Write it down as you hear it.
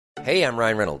Hey, I'm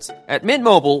Ryan Reynolds. At Mint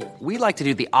Mobile, we like to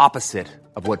do the opposite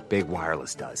of what Big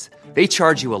Wireless does. They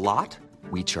charge you a lot,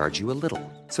 we charge you a little.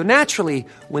 So naturally,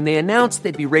 when they announced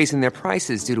they'd be raising their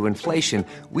prices due to inflation,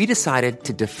 we decided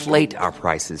to deflate our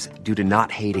prices due to not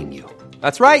hating you.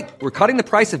 That's right. We're cutting the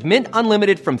price of Mint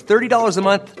Unlimited from $30 a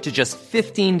month to just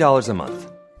 $15 a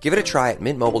month. Give it a try at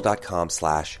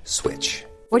mintmobile.com/switch.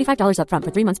 $45 up front for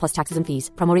 3 months plus taxes and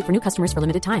fees. Promo rate for new customers for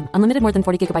limited time. Unlimited more than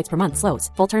 40 gigabytes per month. Slows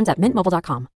full terms at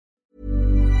mintmobile.com.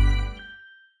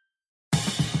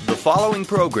 The following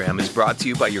program is brought to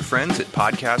you by your friends at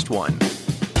Podcast One.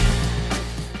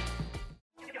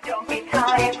 Don't be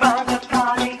tired from the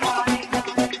party.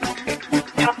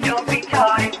 Don't be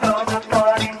tired from the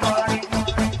party.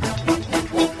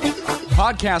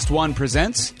 Podcast One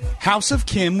presents House of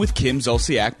Kim with Kim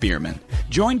Zolciak Biermann.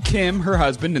 Join Kim, her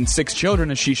husband, and 6 children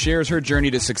as she shares her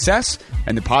journey to success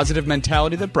and the positive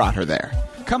mentality that brought her there.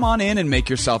 Come on in and make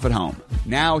yourself at home.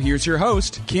 Now, here's your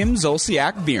host, Kim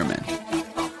Zolciak Biermann.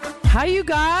 Hi, you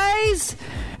guys.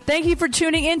 Thank you for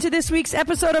tuning into this week's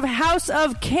episode of House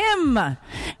of Kim.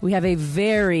 We have a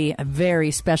very, very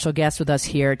special guest with us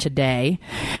here today.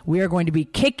 We are going to be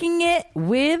kicking it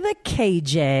with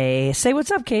KJ. Say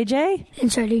what's up, KJ.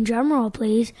 Inserting drum roll,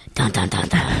 please. Dun, dun, dun,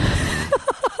 dun.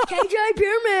 KJ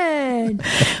Biermann.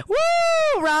 Woo!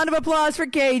 Round of applause for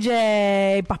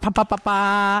KJ. Ba, ba, ba, ba,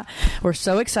 ba. We're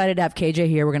so excited to have KJ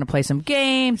here. We're going to play some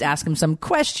games, ask him some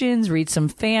questions, read some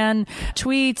fan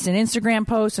tweets and Instagram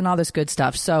posts and all this good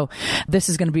stuff. So this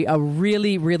is going to be a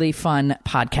really, really fun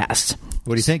podcast.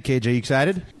 What do you think, KJ? You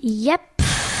excited? Yep.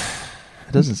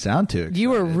 It doesn't sound too excited. You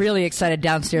were really excited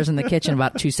downstairs in the kitchen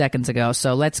about 2 seconds ago.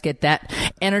 So let's get that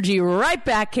energy right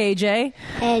back, KJ.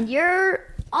 And you're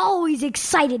always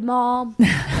excited, Mom.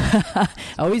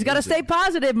 Always got to stay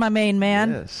positive, my main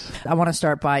man. Yes. I want to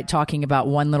start by talking about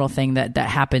one little thing that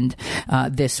happened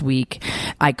this week.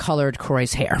 I colored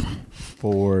Croy's hair.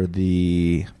 For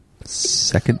the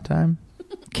second time?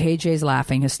 KJ's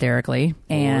laughing hysterically.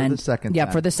 And for the second yeah,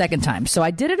 time. for the second time. So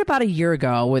I did it about a year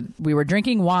ago. We were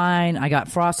drinking wine. I got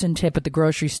Frost and Tip at the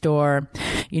grocery store.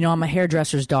 You know, I'm a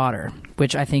hairdresser's daughter,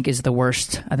 which I think is the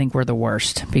worst. I think we're the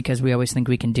worst because we always think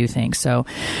we can do things. So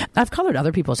I've colored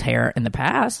other people's hair in the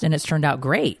past, and it's turned out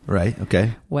great. Right,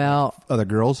 okay. Well, Other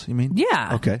girls, you mean?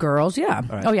 yeah. Okay. Girls, yeah.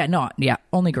 All right. Oh, yeah, no, yeah,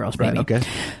 only girls, Right, maybe. okay.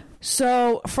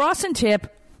 So Frost and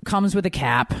Tip comes with a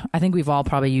cap. I think we've all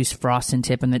probably used Frost and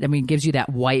Tip, and it gives you that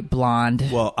white blonde.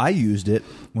 Well, I used it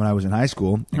when I was in high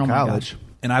school, in Oh my college,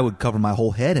 and I would cover my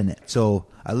whole head in it. So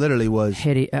I literally was...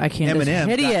 I can't.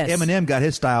 Hideous. Eminem got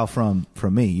his style from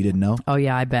me. You didn't know? Oh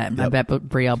yeah, I bet. I bet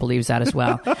Brielle believes that as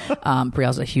well.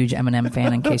 Brielle's a huge Eminem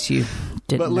fan. In case you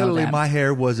didn't know But literally, that. my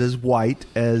hair was as white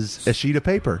as a sheet of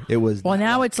paper. It was... Well,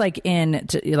 now it's like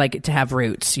to have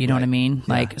roots. You know what I mean?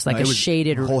 Like it's like No, a it was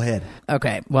shaded whole head.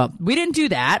 Okay. Well, we didn't do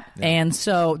that, and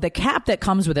so the cap that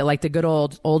comes with it, like the good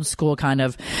old school kind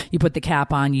of, you put the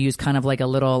cap on, you use kind of like a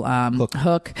little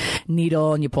hook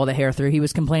needle, and you pull the hair through. He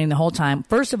was complaining the whole time.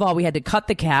 First of all, we had to cut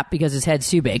the cap because his head's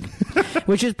too big,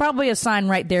 which is probably a sign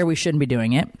right there we shouldn't be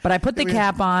doing it. But I put the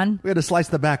cap on. We had to slice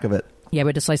the back of it. Yeah, we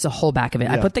had to slice the whole back of it.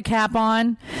 Yeah. I put the cap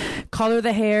on, color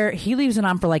the hair. He leaves it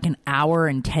on for like an hour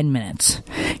and 10 minutes.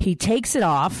 He takes it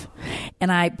off, and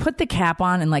I put the cap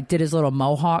on and like did his little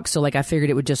mohawk. So like I figured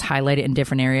it would just highlight it in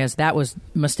different areas. That was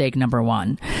mistake number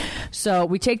one. So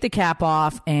we take the cap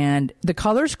off, and the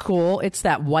color's cool. It's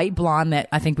that white blonde that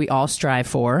I think we all strive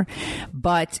for,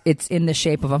 but it's in the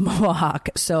shape of a mohawk.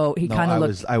 So he kind of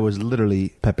looked. I was literally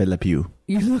Pepe Le Pew.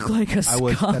 You look like a I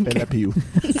was skunk. Pepe Le Pew.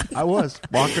 I was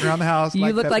walking around the house. You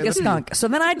look Pepe like Le a Pew. skunk. So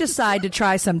then I decide to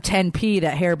try some 10P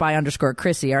that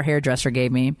hairby_Chrissy, our hairdresser, gave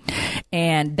me,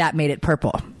 and that made it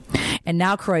purple. And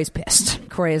now Croy's pissed.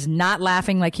 Croy is not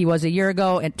laughing like he was a year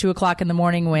ago at 2 o'clock in the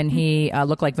morning when he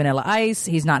looked like Vanilla Ice.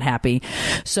 He's not happy.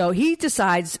 So he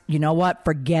decides, you know what?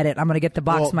 Forget it. I'm going to get the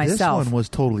box myself. This one was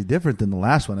totally different than the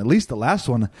last one. At least the last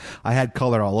one, I had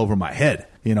color all over my head.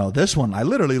 You know, this one, I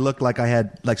literally looked like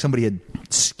somebody had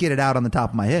skidded out on the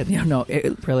top of my head. No,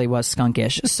 it really was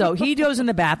skunkish. So he goes in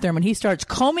the bathroom and he starts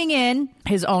combing in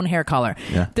his own hair color.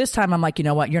 Yeah. This time I'm like, you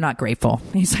know what? You're not grateful.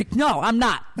 He's like, no, I'm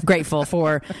not grateful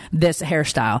for this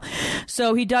hairstyle.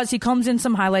 So he combs in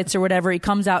some highlights or whatever. He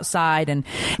comes outside and,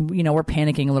 you know, we're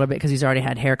panicking a little bit because he's already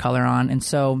had hair color on. And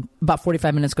so about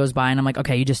 45 minutes goes by and I'm like,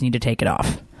 okay, you just need to take it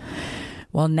off.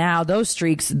 Well, now those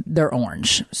streaks, they're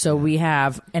orange. So we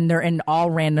have, and they're in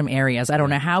all random areas. I don't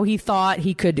know how he thought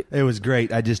he could. It was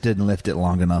great. I just didn't lift it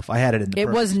long enough. I had it in the It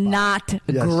perfect was spot. not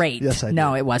Yes. great. Yes, I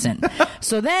no, did. it wasn't.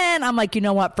 So then I'm like, you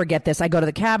know what? Forget this. I go to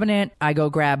the cabinet. I go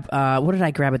grab, what did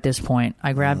I grab at this point?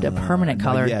 I grabbed a permanent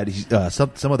color. Yeah,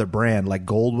 some other brand like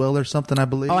Goldwell or something, I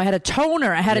believe. Oh, I had a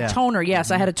toner.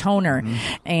 Yes, I had a toner.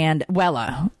 And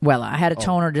Wella. I had a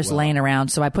toner just laying around.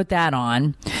 So I put that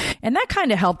on. And that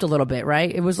kind of helped a little bit,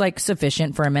 right? It was like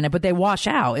sufficient for a minute, but they wash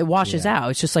out. It washes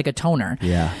out. It's just like a toner.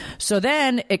 Yeah. So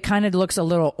then it kind of looks a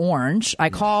little orange. I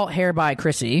call Hair by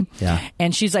Chrissy. Yeah.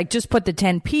 And she's like, just put the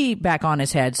 10p back on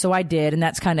his head. So I did. And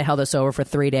that's kind of held us over for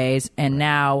 3 days. And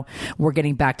now we're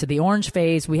getting back to the orange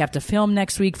phase. We have to film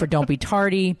next week for Don't Be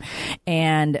Tardy.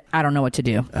 And I don't know what to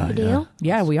do. You do?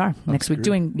 Yeah, we are. Next week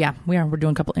we are. We're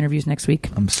doing a couple interviews next week.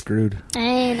 I'm screwed.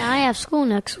 And I have school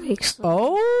next week. So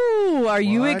Oh, are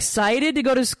you excited to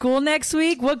go to school next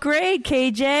week? What grade,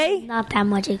 KJ? not that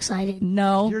much excited.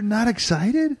 No. You're not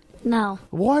excited? No.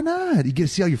 Why not? You get to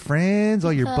see all your friends,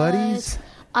 all your buddies.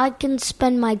 I can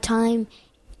spend my time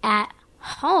at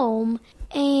home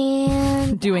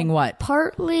and Doing what?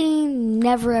 partly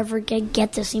never ever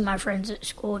get to see my friends at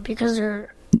school because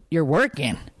they're. You're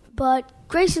working. But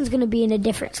Grayson's going to be in a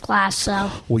different class, so.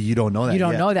 Well, you don't know that. You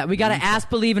don't yet. know that. We got to ask,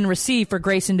 believe, and receive for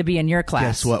Grayson to be in your class.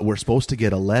 Guess what? We're supposed to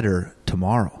get a letter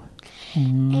tomorrow.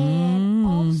 And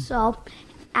also,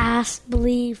 ask,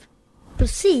 believe,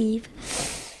 receive.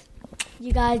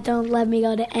 You guys don't let me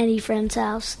go to any friend's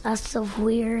house. That's so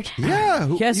weird. Yeah.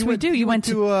 Yes, we do. You went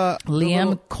to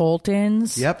Liam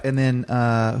Colton's. Yep. And then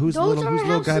who's the Those little are guy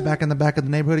houses. back in the back of the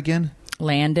neighborhood again?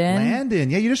 Landon.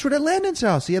 Yeah, you just were at Landon's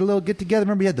house. He had a little get together.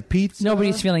 Remember, he had the pizza.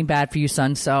 Nobody's feeling bad for you,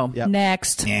 son. So Yep.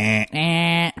 next.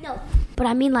 Eh. No, but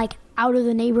I mean like out of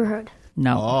the neighborhood.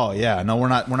 No. Oh yeah, no, we're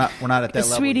not at that level.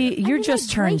 Sweetie, yet. you mean, just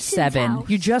like turned Grayson's 7. house.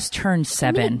 You just turned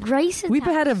 7. at Grayson's We've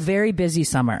had a house. very busy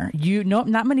summer.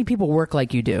 Not many people work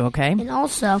like you do, okay? And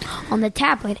also, on the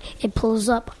tablet, it pulls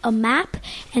up a map,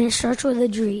 and it starts with a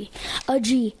G,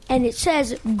 and it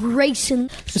says Grayson.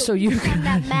 So you when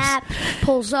that map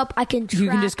pulls up, I can track You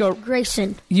can just go-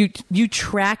 Grayson. You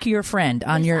track your friend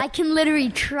on your I can literally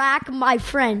track my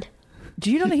friend. Do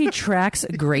you know that he tracks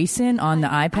Grayson on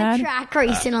the I iPad? track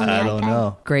Grayson on the I iPad. don't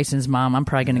know. Grayson's mom. I'm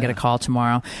probably going to get a call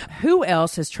tomorrow. Who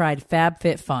else has tried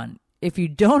FabFitFun? If you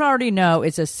don't already know,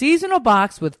 it's a seasonal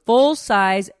box with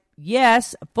full-size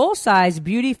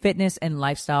beauty, fitness, and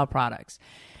lifestyle products.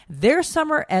 Their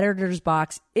summer editor's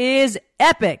box is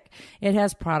epic. It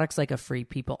has products like a free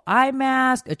People eye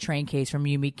mask, a train case from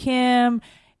Yumi Kim,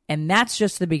 and that's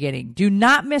just the beginning. Do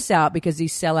not miss out because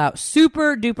these sell out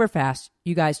super duper fast.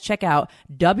 You guys check out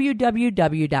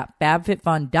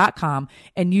www.fabfitfun.com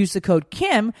and use the code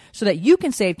KIM so that you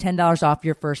can save $10 off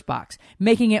your first box,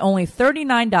 making it only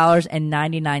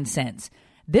 $39.99.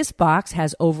 This box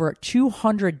has over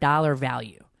 $200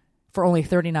 value for only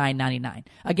 $39.99.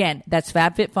 Again, that's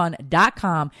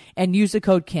fabfitfun.com and use the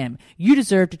code KIM. You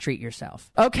deserve to treat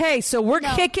yourself. Okay, so we're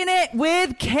kicking it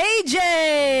with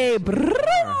KJ.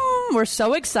 Brrrr. We're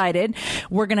so excited.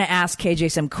 We're going to ask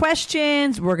KJ some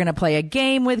questions. We're going to play a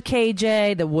game with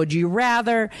KJ, the Would You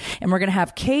Rather, and we're going to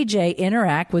have KJ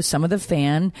interact with some of the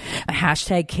fan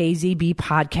 #KZB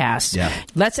podcasts. Yeah.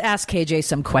 Let's ask KJ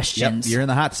some questions. Yep, you're in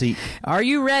the hot seat. Are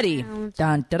you ready?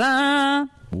 Dun, da, da.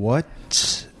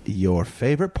 What's your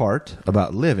favorite part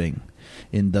about living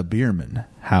in the Bierman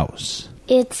house?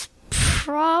 It's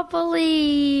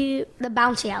probably the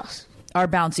bouncy house. Our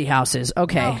bouncy houses.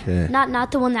 Okay. Okay.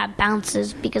 Not the one that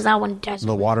bounces because that one does.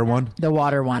 The water one? The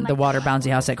water one. The water bouncy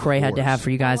house that Corey had to have for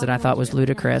you guys that I thought was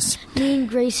ludicrous. Me and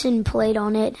Grayson played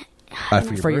on it,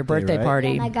 For your birthday right? party.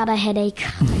 and I got a headache.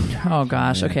 Oh,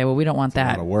 gosh. Okay, well, we don't want A lot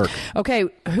that. of work. Okay,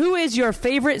 who is your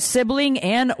favorite sibling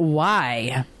and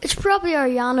why? It's probably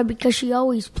Ariana because she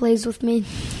always plays with me.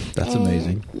 That's And,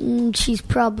 amazing. She's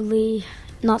probably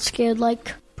not scared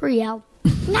like Brielle.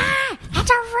 Nah,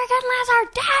 that's a freaking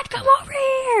lizard. Dad, come over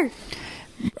here.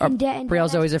 And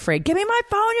Brielle's always afraid. Give me my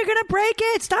phone. You're going to break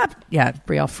it. Stop. Yeah,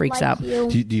 Brielle freaks like out. you.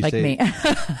 Do you Like say, me.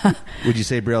 Would you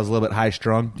say Brielle's a little bit high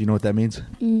strung? Do you know what that means?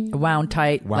 Wound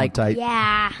tight. Wound like, tight.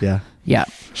 Yeah. Yeah. Yeah.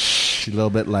 She's a little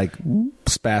bit like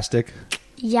spastic.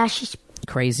 Yeah, she's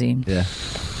Crazy. Yeah.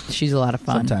 She's a lot of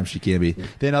fun. Sometimes she can be.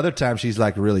 Then other times she's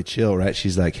like really chill, right?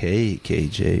 She's like, "Hey,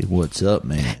 KJ, what's up,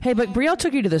 man?" Hey, but Brielle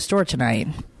took you to the store tonight.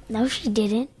 no, she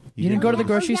didn't. You didn't go to the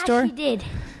grocery store? She did.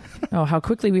 Oh, how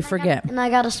quickly we forget. And I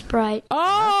got a Sprite.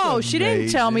 Oh, she didn't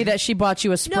tell me that she bought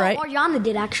you a Sprite. No, Ariana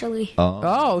did actually.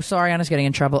 Oh, so Ariana's getting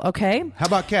in trouble. Okay. How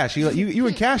about Cash? You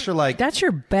and Cash are like, That's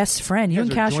your best friend. You You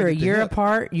and guys are Cash are a joined at the year hip.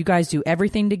 apart. You guys do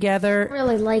everything together. I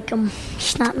really like him.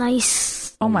 She's not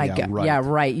nice. Oh my yeah, God. right. Yeah,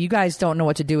 right. You guys don't know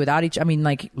what to do without each. I mean,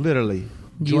 like, literally.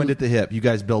 joined at the hip. You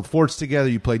guys built forts together.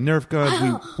 You played Nerf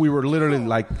guns. We were literally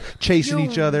like chasing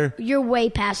each other. You're way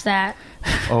past that.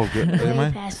 Oh, good. Am I?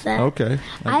 Way past that. Okay.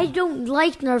 I don't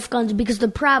like Nerf guns because the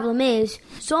problem is,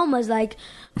 Soma's like,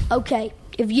 okay,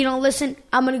 if you don't listen,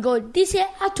 I'm going to go, dice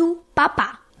a tu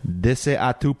papa. Dice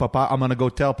a tu papa. I'm gonna go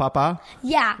tell papa.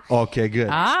 Yeah. Okay, good.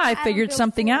 I figured build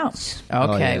something forts. out.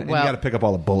 Oh, Okay, yeah. And you got to pick up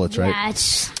all the bullets, right? Yeah,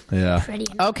 it's Yeah. pretty.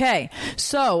 okay.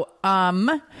 So,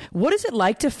 what is it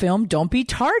like to film Don't Be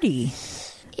Tardy?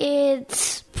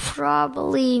 It's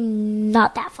probably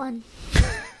not that fun.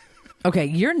 Okay,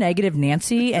 you're negative,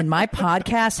 Nancy, and my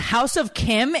podcast, House of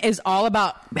Kim, is all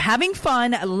about having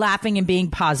fun, laughing, and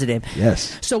being positive.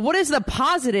 Yes. So what is the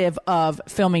positive of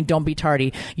filming Don't Be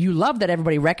Tardy? You love that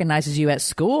everybody recognizes you at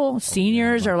school.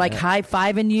 Seniors are like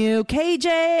high-fiving you.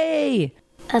 KJ!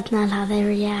 That's not how they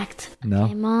react. No?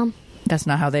 Okay, Mom? That's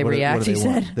not how they What do react, they he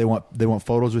want? said. They want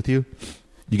photos with you.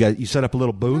 You set up a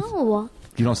little booth. No.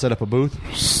 You don't set up a booth.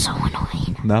 So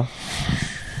annoying. No.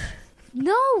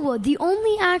 No, the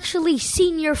only actually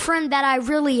senior friend that I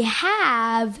really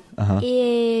have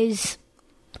is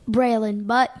Braylon.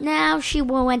 But now she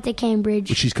went to Cambridge.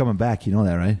 But she's coming back. You know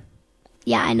that, right?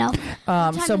 Yeah, I know.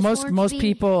 So most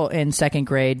people in second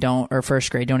grade or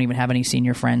first grade don't even have any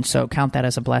senior friends. So count that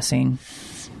as a blessing.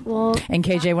 Well, And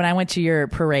KJ, when I went to your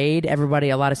parade, a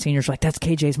lot of seniors were like, "That's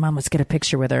KJ's mom. Let's get a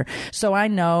picture with her." So I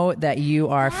know that you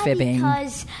are fibbing.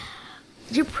 Because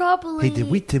you're probably. Hey,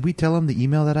 did we tell him the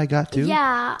email that I got too?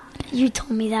 Yeah, you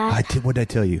told me that. What did I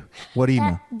tell you? What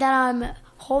email? That I'm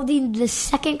holding the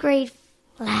second grade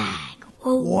flag.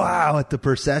 Whoa. Wow, at the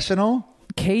processional.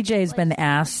 KJ's been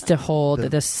asked to hold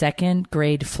the second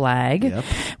grade flag, Yep.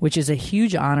 which is a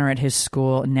huge honor at his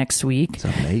school next week. It's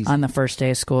amazing. On the first day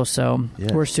of school. So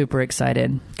Yes. we're super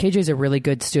excited. KJ's a really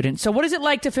good student. So what is it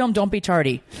like to film Don't Be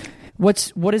Tardy?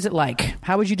 What is it like?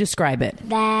 How would you describe it?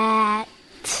 That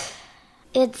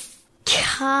it's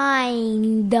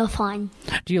kind of fun.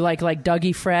 Do you like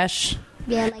Dougie Fresh?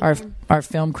 Yeah, like him. Our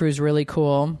film crew's really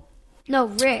cool. No,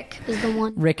 Rick is the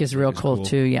one. Rick is real cool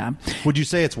too, yeah. Would you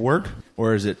say it's work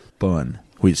or is it fun?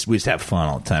 We just have fun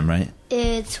all the time, right?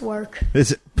 It's work.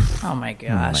 Is it? Oh my Oh my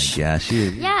gosh. gosh!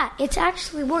 Yeah, it's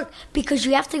actually work because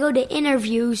you have to go to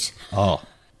interviews Oh,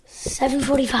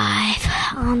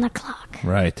 7:45 on the clock.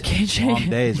 right. KJ. Long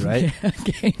days, right?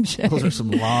 KJ. Those are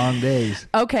some long days.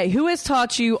 Okay, who has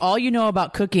taught you all you know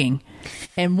about cooking?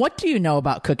 And what do you know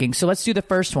about cooking? So let's do the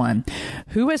first one.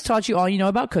 Who has taught you all you know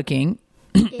about cooking?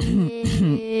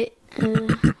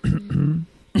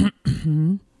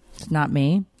 It's not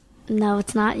me. No,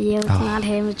 it's not you. It's not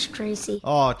him. It's Tracy.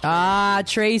 Oh,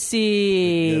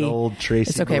 Tracy. good old Tracy.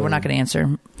 It's okay. We're not going to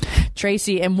answer.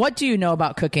 Tracy, and what do you know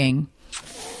about cooking?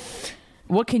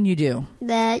 What can you do?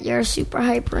 That you're super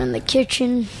hyper in the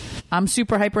kitchen. I'm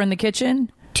super hyper in the kitchen.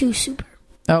 Too super.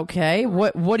 Okay.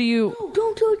 What do you... Oh,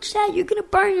 don't touch that. You're gonna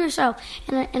burn yourself.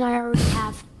 And I already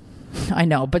have. I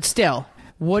know, but still,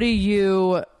 what do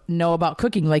you know about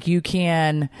cooking? Like you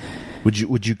can...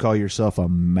 Would you call yourself a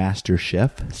master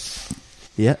chef?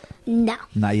 Yeah, No.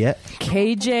 not yet.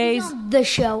 KJ's... The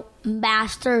show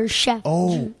Master Chef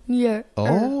Junior.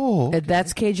 Oh,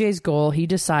 That's KJ's goal. He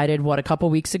decided, a couple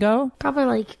weeks ago? Probably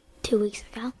like 2 weeks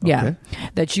ago. Yeah.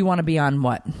 That you want to be on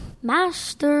what?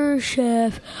 Master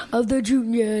Chef of the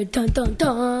Junior. Dun dun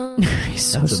dun.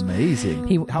 that's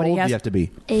amazing. How old do you have to be?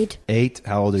 8. 8.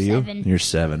 How old are you? 7. You're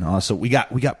 7. Oh, so we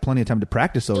got plenty of time to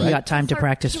practice, though, You right? got time to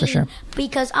practice for sure.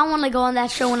 Because I want to go on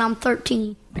that show when I'm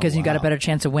 13. Because you got a better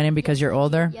chance of winning because you're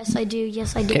older? Yes, I do.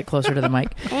 Yes, I do. Get closer to the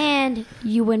mic. And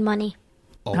you win money.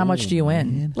 How much do you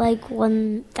win? Like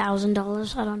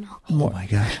 $1,000. I don't know. Oh my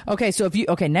gosh. Okay, so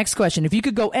next question. If you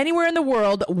could go anywhere in the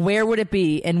world, where would it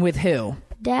be and with who?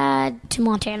 Dad to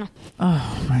Montana.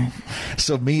 Oh, my.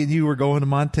 So me and you were going to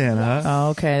Montana, huh? Oh,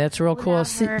 okay, that's real cool.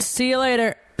 Whatever. See you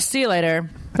later. See you later.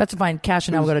 That's fine. Cash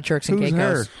and I will go to Turks and Who's her?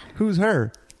 Caicos. Who's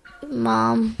her?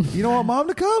 Mom, You don't want Mom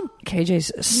to come?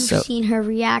 KJ's you've so... seen her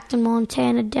react in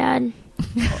Montana, Dad.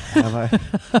 Have I?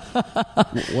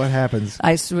 What happens?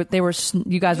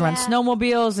 You guys were on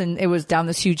snowmobiles and it was down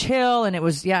this huge hill and it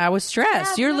was, I was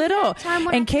stressed. Yeah, You're remember little. that time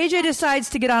when And KJ decides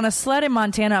to get on a sled in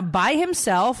Montana by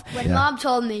himself When Mom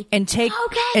told me. and take,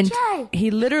 Okay, and Jay.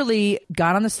 he literally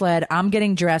got on the sled. I'm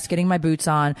getting dressed, getting my boots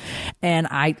on. And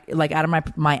I, out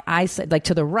of my eyesight,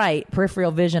 to the right,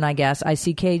 peripheral vision, I guess, I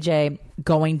see KJ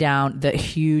going down the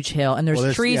huge hill and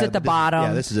there's trees at the bottom.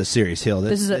 Yeah, this is a serious hill.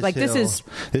 This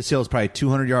hill is probably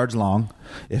 200 yards long,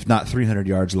 if not 300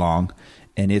 yards long,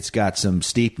 and it's got some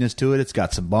steepness to it. It's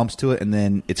got some bumps to it, and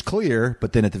then it's clear.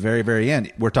 But then at the very, very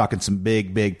end, we're talking some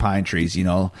big, big pine trees.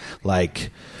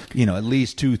 Like at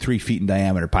least 2-3 feet in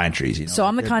diameter pine trees. So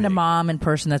I'm the They're kind of big. mom and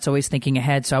person that's always thinking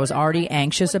ahead. So I was already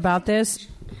anxious about this.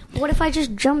 What if I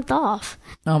just jumped off?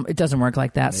 It doesn't work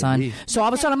like that, son. Maybe. So all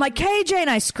of a sudden, I'm like, KJ, and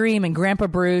I scream, and Grandpa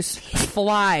Bruce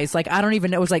flies. Like, I don't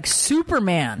even know. It was like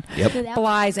Superman. Yep.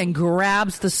 Flies and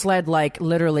grabs the sled like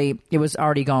literally it was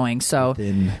already going. So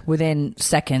within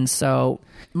seconds. So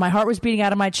my heart was beating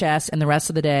out of my chest, and the rest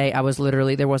of the day,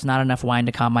 there was not enough wine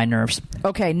to calm my nerves.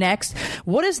 Okay, next.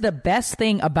 What is the best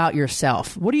thing about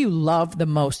yourself? What do you love the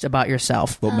most about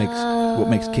yourself? What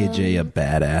makes KJ a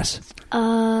badass?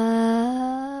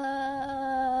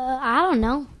 I don't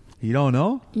know. You don't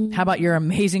know? How about your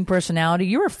amazing personality?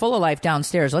 You were full of life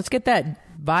downstairs. Let's get that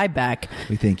vibe back.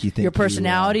 You think your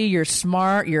personality, you're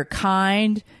smart, you're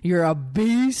kind, you're a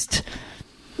beast.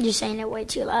 You're saying it way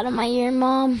too loud in my ear,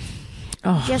 Mom.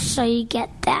 Oh. Just so you get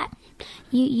that.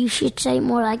 You should say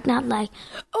more like, not like,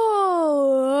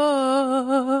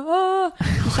 oh.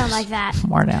 You sound like that.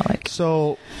 Smart Alec.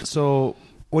 So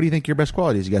what do you think your best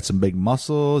quality is? You got some big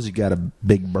muscles. You got a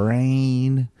big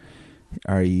brain.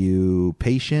 Are you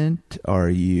patient? Are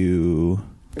you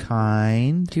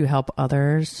kind? Do you help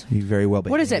others? Are you very well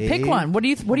behaved? What is it? Pick one. What do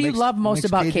you love most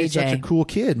about KJ? Such a cool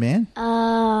kid, man. That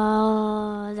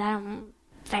I'm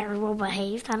very well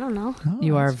behaved. I don't know.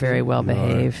 You are very well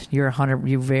behaved. You're 100.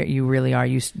 You really are.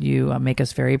 You make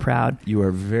us very proud. You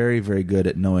are very, very good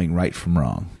at knowing right from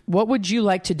wrong. What would you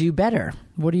like to do better?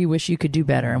 What do you wish you could do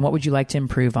better? And what would you like to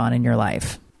improve on in your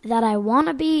life? That I want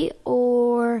to be,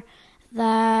 or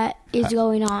that is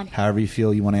going on. However you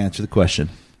feel you want to answer the question.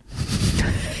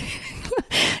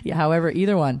 Yeah. However,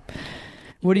 either one.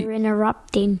 What do You're you?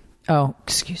 interrupting. Oh,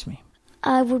 excuse me.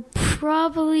 I would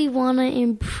probably want to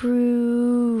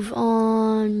improve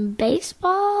on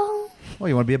baseball. Well,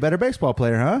 you want to be a better baseball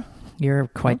player, huh? You're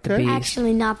quite the Okay. beast.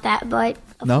 Actually, not that, but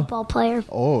a No? football player.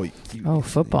 Oh,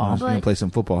 Football. You're going to play some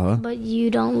football, huh? But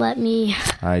you don't let me.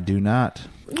 I do not.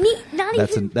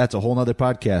 That's a whole nother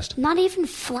podcast. Not even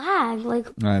flag. Like,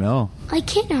 I know. I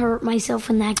can't hurt myself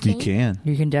in that You game. can.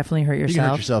 You can definitely hurt You can hurt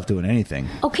yourself. yourself doing anything.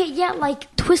 Okay, yeah,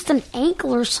 like twist an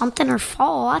ankle or something or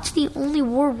fall. That's the only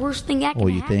worst thing that can Well,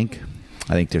 you happen. think?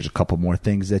 I think there's a couple more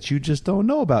things that you just don't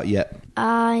know about yet.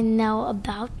 I know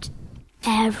about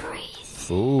everything.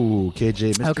 Ooh,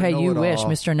 KJ, Mr. Okay, you Know-It-All.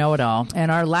 wish, Mr. Know-It-All.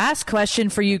 And our last question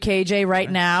for you, KJ, right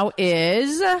now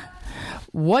is,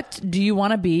 what do you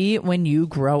want to be when you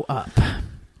grow up?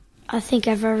 I think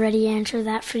I've already answered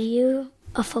that for you.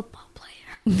 A football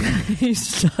player. He's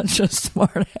such a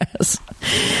smart ass.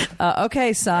 Okay,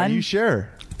 Are son. you sure?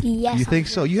 Yes. You think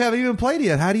so? You haven't even played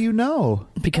yet. How do you know?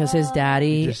 Because his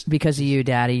daddy, because of you,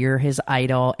 daddy, you're his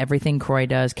idol. Everything Croy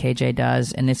does, KJ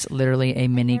does, and it's literally a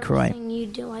mini Croy. Everything you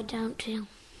do, I don't do.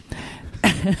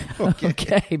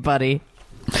 Okay, buddy.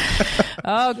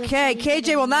 Okay,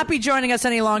 KJ will not be joining us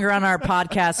any longer on our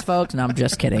podcast, folks. No, I'm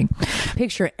just kidding.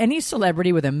 Picture any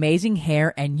celebrity with amazing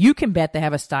hair, and you can bet they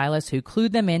have a stylist who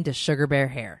clued them into Sugar Bear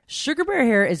Hair. Sugar Bear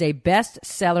Hair is a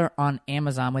bestseller on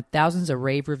Amazon with thousands of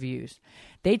rave reviews.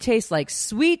 They taste like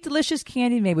sweet, delicious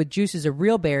candy made with juices of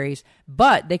real berries,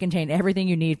 but they contain everything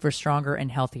you need for stronger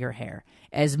and healthier hair.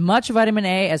 As much vitamin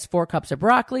A as 4 cups of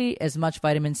broccoli, as much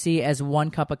vitamin C as 1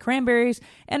 cup of cranberries,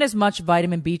 and as much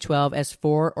vitamin B12 as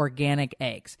 4 organic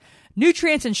eggs.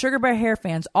 Nutrients in Sugar Bear Hair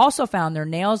fans also found their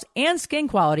nails and skin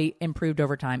quality improved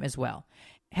over time as well.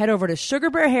 Head over to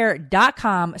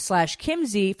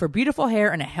sugarbearhair.com/KimZ for beautiful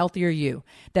hair and a healthier you.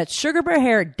 That's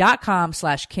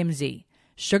sugarbearhair.com/KimZ.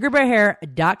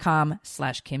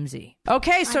 sugarbearhair.com/KimZ.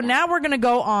 Okay, so now we're going to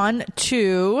go on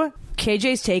to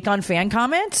KJ's take on fan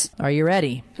comments. Are you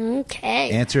ready? Okay.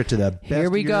 Answer it to the best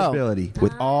Here we of your go. ability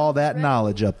with all that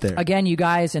knowledge up there. Again, you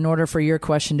guys, in order for your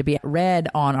question to be read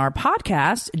on our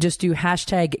podcast, just do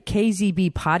hashtag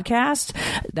KZB podcast.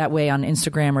 That way on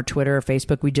Instagram or Twitter or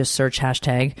Facebook, we just search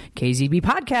hashtag KZB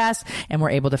podcast and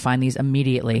we're able to find these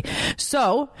immediately.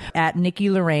 So at Nikki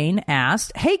Lorraine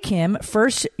asked, "Hey Kim,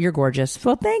 first, you're gorgeous."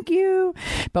 Well, thank you.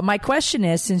 But my question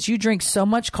is, since you drink so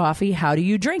much coffee, how do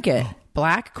you drink it?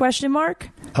 Black ?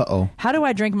 Uh-oh. How do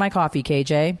I drink my coffee,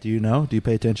 KJ? Do you know? Do you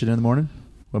pay attention in the morning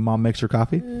when Mom makes her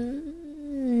coffee?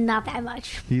 Not that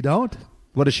much. You don't?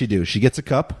 What does she do? She gets a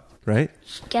cup, right?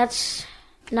 She gets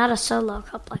not a solo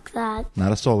cup like that.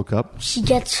 Not a solo cup. She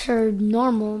gets her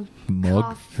normal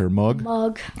Mug. Her mug.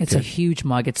 mug. It's a huge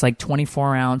mug. It's like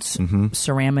 24-ounce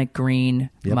ceramic green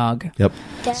Yep. mug. Yep.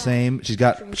 Dad. Same.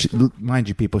 Mind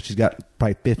you, people, she's got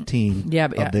probably 15 Yeah,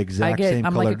 but of the exact same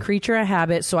I'm color. like a creature of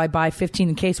habit, so I buy 15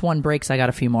 in case one breaks. I got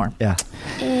a few more. Yeah.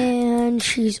 And And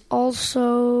she's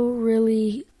also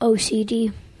really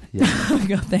OCD.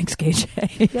 Thanks,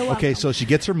 KJ. Okay, so she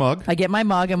gets her mug. I get my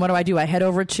mug, and what do? I head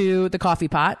over to the coffee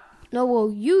pot. No, well,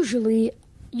 usually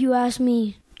you ask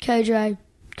me, KJ,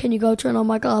 can you go turn on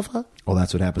my coffee? Oh,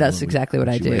 that's what happens. That's exactly what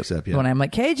I do. Wakes up, yeah. When I'm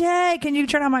like, KJ, can you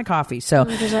turn on my coffee? So,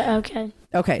 Okay.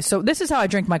 okay, so this is how I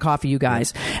drink my coffee, you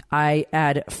guys. I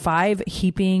add 5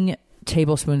 heaping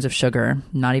tablespoons of sugar,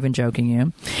 not even joking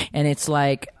you, and it's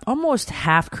like almost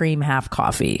half cream, half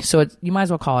coffee. So you might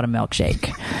as well call it a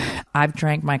milkshake. I've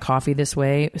drank my coffee this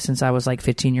way since I was like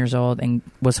 15 years old and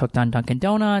was hooked on Dunkin'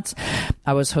 Donuts.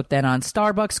 I was hooked then on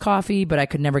Starbucks coffee, but I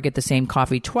could never get the same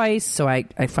coffee twice. So I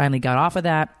finally got off of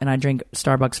that, and I drink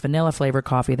Starbucks vanilla flavor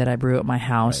coffee that I brew at my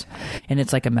house, and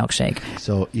it's like a milkshake.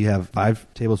 So you have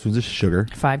 5 tablespoons of sugar,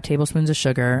 5 tablespoons of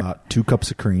sugar, about 2 cups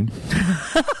of cream.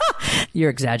 You're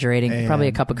exaggerating. And probably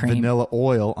a cup of cream. Vanilla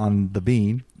oil on the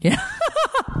bean. Yeah.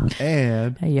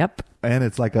 And Yep. And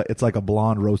it's like a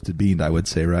blonde roasted bean, I would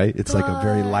say, right? It's like a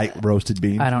very light roasted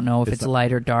bean. I don't know if it's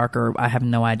light or dark, or I have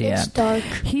no idea. It's dark.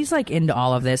 He's like into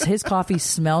all of this. His coffee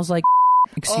smells like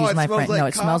excuse my friend. No,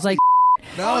 it smells like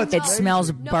No, it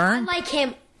smells burnt. I like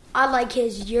him. I like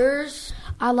yours.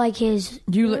 I like his.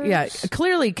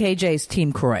 Clearly KJ's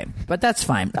Team Croy, but that's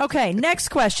fine. Okay, next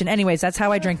question. Anyways, that's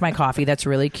how I drink my coffee. That's a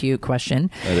really cute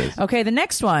question. That is. Okay, the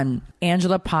next one.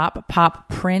 Angela Pop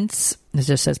Prince. This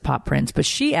just says Pop Prince, but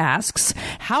she asks,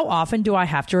 how often do I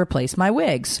have to replace my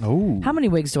wigs? Oh. How many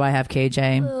wigs do I have,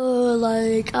 KJ?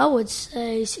 Like, I would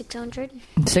say 600.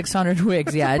 600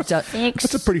 wigs, yeah. It's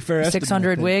That's a pretty fair estimate.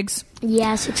 600 wigs.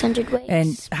 Yeah, 600 wigs.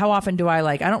 And how often do I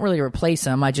I don't really replace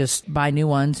them. I just buy new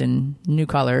ones in new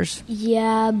colors.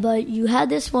 Yeah, but you had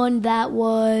this one that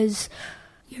was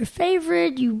your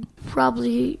favorite. You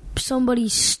probably, somebody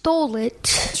stole it.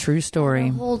 True story.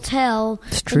 At a hotel.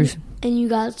 It's true. And you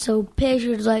got so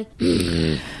pictures like...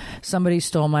 Somebody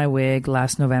stole my wig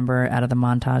last November out of the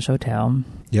Montage Hotel.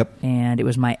 Yep. And it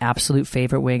was my absolute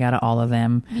favorite wig out of all of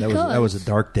them. That was a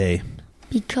dark day.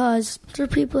 Because there are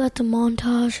people at the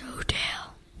Montage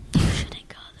Hotel. You shouldn't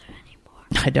go there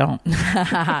anymore. I don't.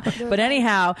 But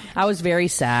anyhow, I was very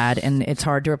sad, and it's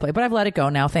hard to replace. But I've let it go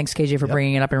now. Thanks, KJ, for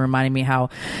bringing it up and reminding me how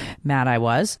mad I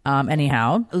was.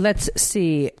 Anyhow, let's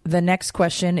see. The next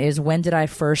question is, when did I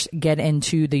first get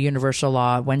into the universal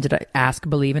law? When did I ask,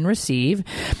 believe, and receive?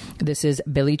 This is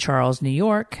Billy Charles, New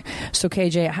York. So,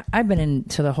 KJ, I've been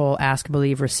into the whole ask,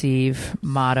 believe, receive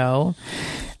motto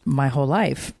my whole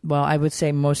life. Well, I would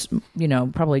say most,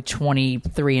 probably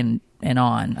 23 and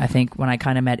on, I think, when I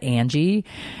kind of met Angie,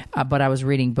 but I was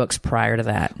reading books prior to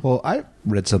that. Well, I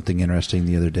read something interesting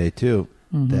the other day, too,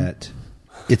 that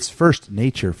it's first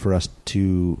nature for us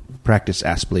to practice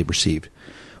ask, believe, receive.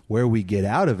 Where we get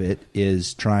out of it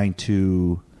is trying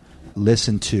to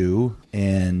listen to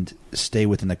and stay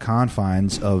within the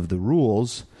confines of the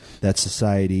rules that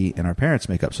society and our parents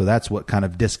make up. So that's what kind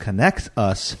of disconnects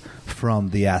us from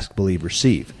the ask, believe,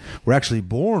 receive. We're actually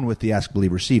born with the ask,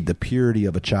 believe, receive, the purity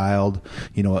of a child,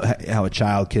 how a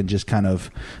child can just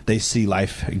they see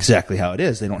life exactly how it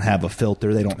is. They don't have a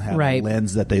filter. They don't have a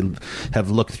lens that they have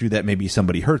looked through that maybe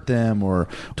somebody hurt them or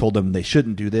told them they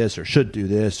shouldn't do this or should do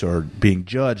this or being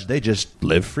judged. They just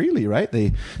live freely, right?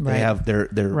 They have their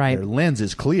lens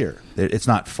is clear. It's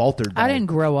not faltered by I didn't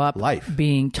grow up life.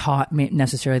 being taught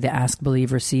necessarily the ask,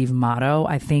 believe, receive motto.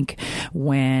 I think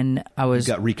when I was...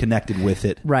 You got reconnected with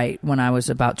it. Right, when I was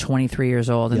about 23 years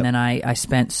old. And then I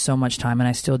spent so much time, and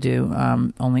I still do,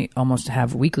 only almost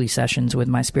have weekly sessions with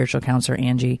my spiritual counselor,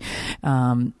 Angie.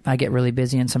 I get really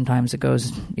busy, and sometimes it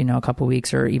goes, a couple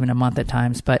weeks or even a month at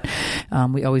times. But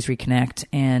we always reconnect.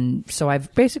 And so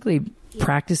I've basically...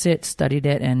 practice it, studied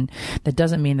it, and that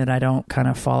doesn't mean that I don't kind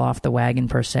of fall off the wagon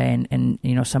per se. And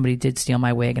somebody did steal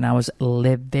my wig, and I was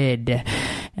livid.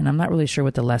 And I'm not really sure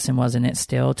what the lesson was in it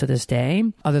still to this day,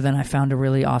 other than I found a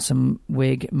really awesome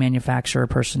wig manufacturer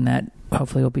person that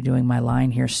hopefully will be doing my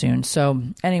line here soon. So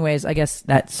anyways, I guess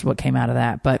that's what came out of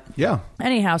that. But yeah.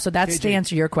 Anyhow, so that's KJ. To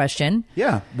answer your question.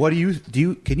 Yeah. What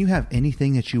can you have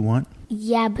anything that you want?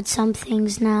 Yeah, but some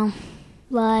things no.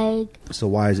 So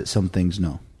why is it some things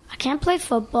no? I can't play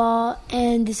football,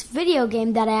 and this video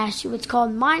game that I asked you, it's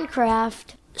called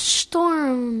Minecraft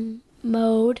Storm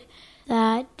Mode,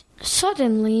 that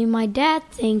suddenly my dad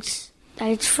thinks that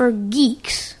it's for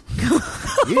geeks.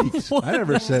 Geeks? I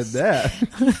never said that.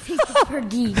 He thinks it's for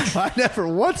geeks. I never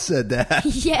once said that.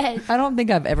 Yes. I don't think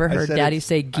I've ever heard Daddy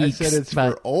say geeks. I said it's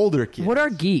for older kids. What are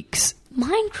geeks?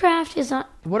 Minecraft is not...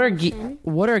 What are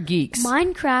geeks?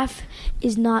 Minecraft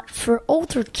is not for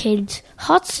older kids.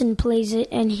 Hudson plays it,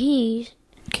 and he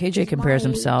KJ compares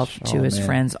himself to Oh, his man.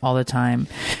 friends all the time.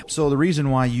 So the reason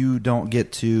why you don't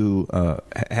get to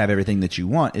have everything that you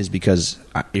want is because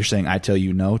you're saying I tell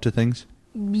you no to things?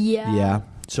 Yeah. Yeah.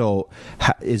 So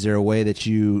is there a way that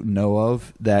you know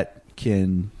of that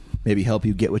can maybe help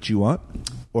you get what you want?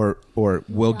 Or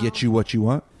will get you what you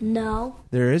want? No.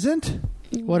 There isn't?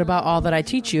 What about all that I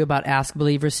teach you about ask,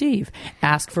 believe, receive?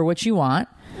 Ask for what you want.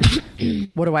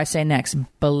 What do I say next?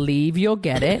 Believe you'll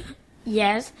get it.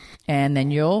 Yes. And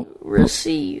then you'll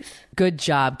Receive. Good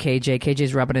job, KJ.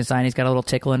 KJ's rubbing his eye and he's got a little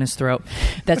tickle in his throat.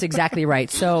 That's exactly right.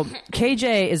 So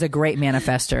KJ is a great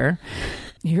manifester.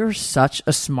 You're such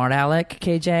a smart aleck,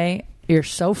 KJ. You're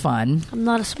so fun. I'm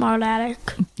not a smart aleck.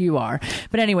 You are.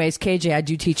 But anyways, KJ, I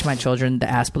do teach my children the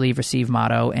ask, believe, receive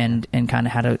motto and kind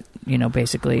of how to,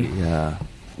 basically Yeah.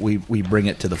 We bring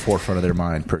it to the forefront of their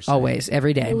mind, per se. always,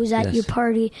 every day. It was at Yes. your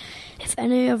party. If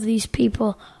any of these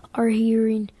people are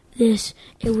hearing this,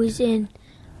 it was in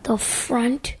the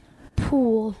front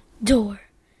pool door.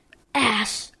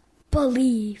 Ask,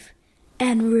 believe,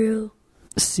 and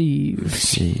receive.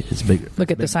 See. It's big. Look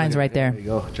at the signs right there. There you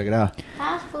go. Check it out.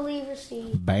 Ask, believe,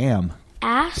 receive. Bam.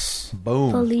 Ask,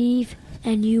 Boom. believe,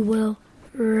 and you will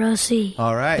receive.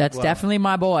 All right. That's Well, definitely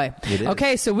my boy. It is.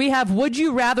 Okay, so we have Would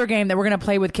You Rather game that we're going to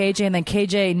play with KJ, and then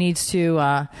KJ needs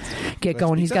to get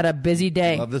going. He's got a busy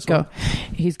day. Love this Go. one?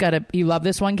 He's got a. You love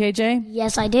this one, KJ?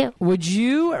 Yes, I do. Would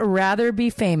you rather be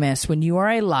famous when you are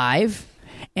alive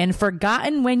and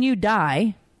forgotten when you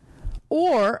die,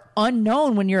 or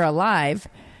unknown when you're alive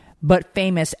but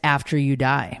famous after you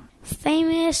die?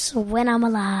 Famous when I'm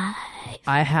alive.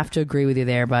 I have to agree with you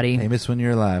there, buddy. Famous when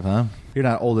you're alive, huh? You're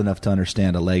not old enough to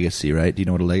understand a legacy, right? Do you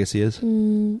know what a legacy is?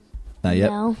 Not yet?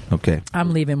 no. Okay.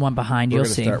 I'm leaving one behind. You'll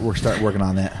see. We'll start working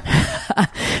on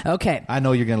that. Okay. I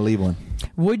know you're going to leave one.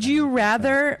 Would you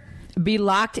rather be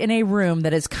locked in a room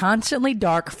that is constantly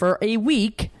dark for a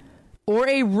week or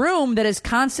a room that is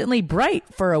constantly bright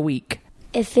for a week?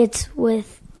 If it's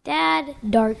with Dad,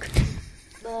 dark.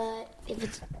 But if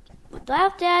it's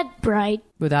without Dad, bright.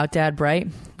 Without Dad, bright?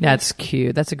 That's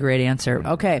cute. That's a great answer.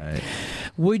 Okay. Right.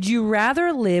 Would you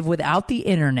rather live without the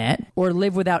internet or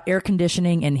live without air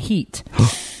conditioning and heat?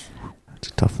 It's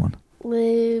a tough one.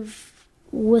 Live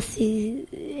with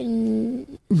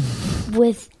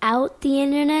without the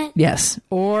internet. Yes.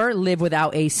 Or live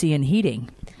without AC and heating?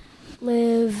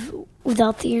 Live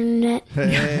without the internet.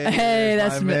 Hey,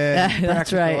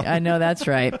 that's right. I know that's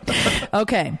right.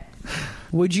 Okay.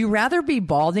 Would you rather be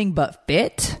balding but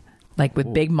fit, like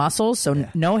with big muscles, so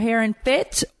no hair and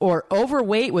fit, or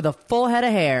overweight with a full head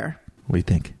of hair? What do you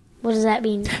think? What does that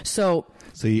mean? So,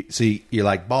 So you're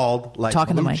like bald, like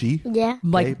Talking to Malucci, Yeah.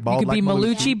 like Okay, bald you could be like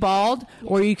Malucci bald,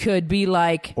 or you could be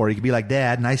like or you could be like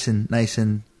Dad, nice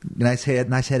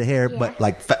head of hair, but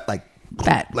like fat,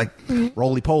 fat. like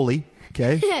roly poly.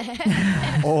 Okay.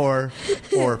 or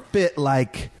fit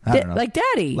like I don't know, like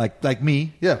Daddy. like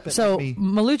me. Yeah. fit So like me.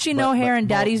 Malucci, no But- hair, but and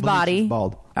bald- Daddy's Malucci's body.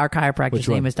 bald. Our chiropractor's Which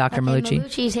name one? is Dr. Okay, Malucci.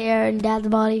 Malucci's hair and Dad's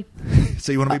body.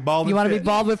 So you want to be bald? You want and to be fit?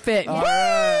 bald with fit. All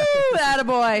right. Woo!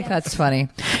 Attaboy. That's funny.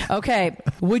 Okay.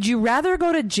 Would you rather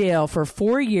go to jail for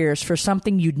 4 years for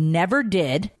something you never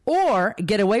did or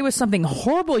get away with something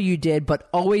horrible you did but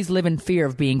always live in fear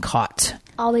of being caught?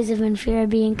 Always have in fear of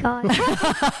being caught.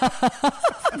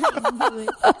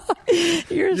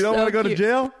 You're You don't want to go to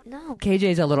jail? No.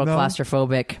 KJ's a little No.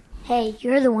 claustrophobic. Hey,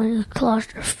 you're the one who's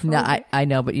claustrophobic. No, I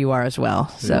know, but you are as well.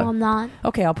 So No, I'm not.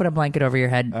 Okay, I'll put a blanket over your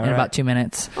head in right. about 2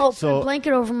 minutes. Oh, put So- a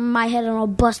blanket over my head and I'll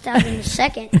bust out in a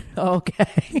second. Okay.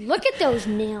 Look at those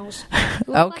nails.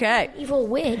 You look Okay. like an evil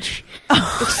witch.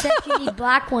 Except you need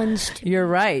black ones too. You're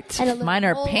right. And a little Mine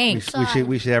are hole pink.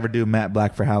 We should ever do Matte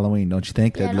Black for Halloween, don't you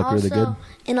think? That'd And look also, really good.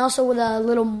 And also with a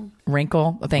little.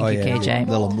 Wrinkle. Thank you, KJ.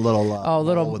 Little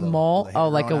Little with mole. hair Oh,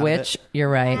 like a growing out of witch. it. You're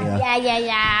right.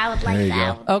 Yeah. I would like There you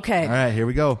that. go. Okay. All right, here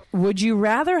we go. Would you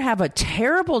rather have a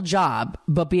terrible job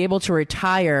but be able to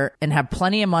retire and have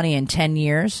plenty of money in 10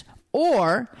 years,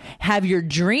 or have your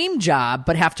dream job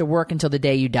but have to work until the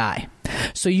day you die?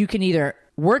 So you can either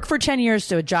work for 10 years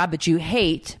to a job that you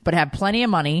hate but have plenty of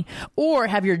money, or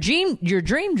have your dream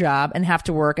job and have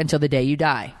to work until the day you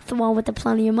die. The one with the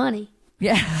plenty of money.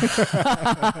 Yeah.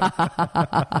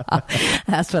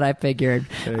 That's what I figured.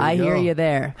 I hear go. you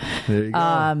there. There you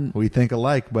go. We think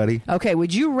alike, buddy. Okay,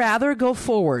 would you rather go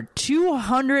forward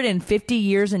 250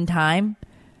 years in time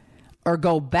or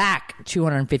go back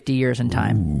 250 years in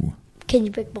time? Can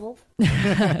you pick both?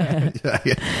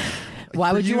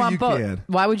 Why would you want both? can.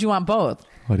 Why would you want both?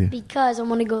 What do you? Because I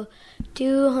want to go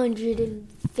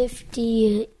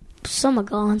 250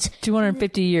 somagons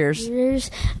 250 years. years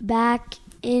back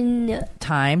in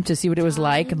time to see what it was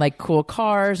like, and like cool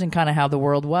cars and kind of how the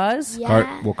world was.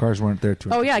 yeah. Cars weren't there.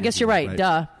 Oh yeah, I guess you're right.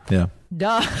 Duh. Yeah.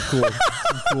 Duh.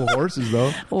 Cool horses,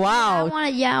 though. Wow.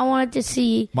 I wanted to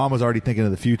see Mom was already thinking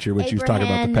of the future when she was talking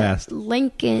about the Abraham past.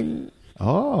 Lincoln.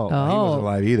 Oh, he wasn't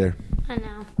alive either. I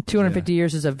know. 250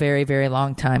 years is a very, very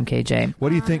long time, KJ. What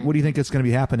do you think? What do you think is going to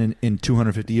be happening in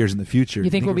 250 years in the future? You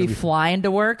think we'll we're be gonna flying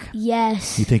to work?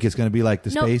 Yes. You think it's going to be like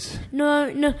the No, space?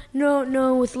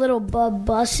 No, with little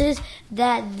buses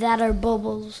that are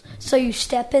bubbles. So you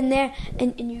step in there,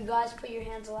 and you guys put your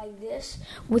hands like this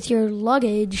with your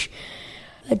luggage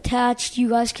attached. You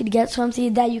guys could get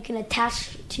something that you can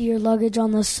attach to your luggage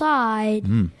on the side.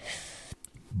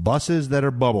 Buses that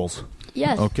are bubbles.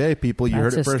 Yes. Okay, people, you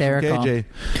That's heard it first hysterical. from KJ.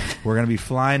 We're going to be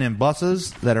flying in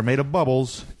buses that are made of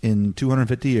bubbles in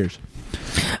 250 years.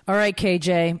 All right,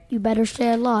 KJ. You better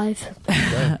stay alive.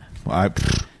 Well, I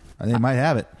think they might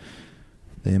have it.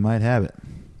 They might have it.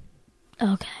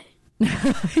 Okay.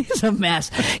 He's a mess.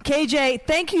 KJ,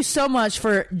 thank you so much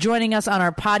for joining us on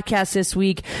our podcast this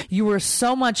week. You were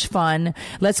so much fun.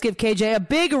 Let's give KJ a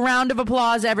big round of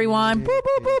applause, everyone. Boo,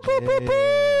 boo, boo, boo, boo,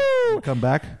 boo. Come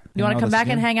back. You want to come back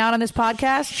and hang out on this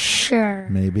podcast? Sure.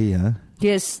 Maybe, huh?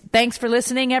 Yes. Thanks for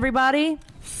listening, everybody.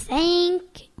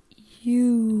 Thank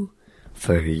you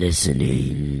for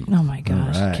listening. Oh, my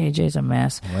gosh. All right. KJ's a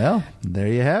mess. Well, there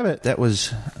you have it. That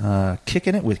was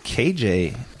Kicking It with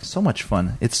KJ. So much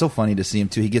fun. It's so funny to see him,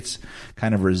 too. He gets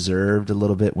kind of reserved a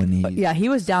little bit when he... Yeah, he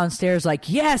was downstairs like,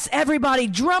 yes, everybody,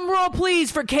 drum roll, please,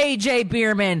 for KJ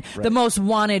Bierman, the most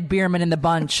wanted Bierman in the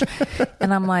bunch.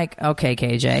 And I'm like, okay,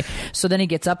 KJ. So then he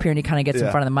gets up here and he kind of gets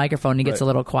in front of the microphone and he gets a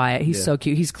little quiet. He's so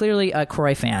cute. He's clearly a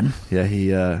Croy fan. Yeah,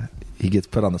 he gets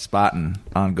put on the spot and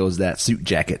on goes that suit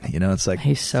jacket. You know, it's like...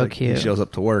 He's so like cute. He shows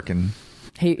up to work and...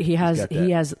 He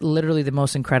has literally the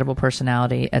most incredible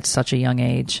personality at such a young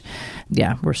age.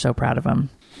 Yeah, we're so proud of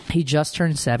him. He just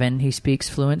turned 7. He speaks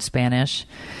fluent Spanish.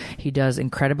 He does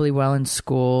incredibly well in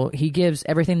school. He gives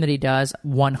everything that he does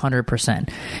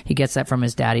 100%. He gets that from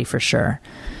his daddy for sure.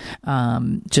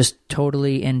 Just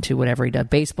totally into whatever he does.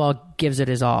 Baseball, gives it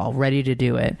his all, ready to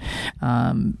do it.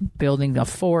 Building a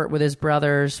fort with his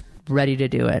brothers, ready to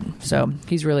do it. So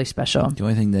he's really special. The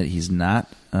only thing that he's not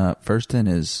first in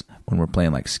is when we're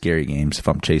playing like scary games. If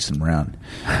I'm chasing him around,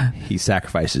 he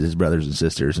sacrifices his brothers and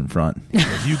sisters in front. He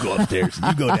goes, you go upstairs,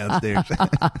 you go downstairs.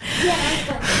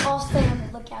 I'll stay on the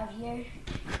lookout here.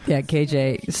 Yeah,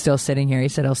 KJ is still sitting here. He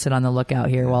said he'll sit on the lookout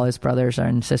here while his brothers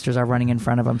and sisters are running in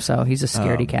front of him. So he's a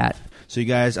scaredy cat. So you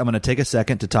guys, I'm going to take a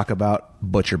second to talk about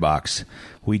ButcherBox.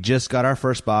 We just got our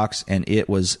first box, and it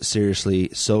was seriously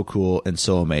so cool and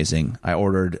so amazing. I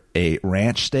ordered a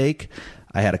ranch steak.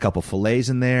 I had a couple fillets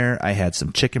in there. I had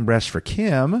some chicken breast for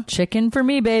Kim. Chicken for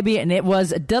me, baby, and it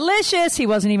was delicious. He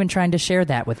wasn't even trying to share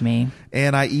that with me.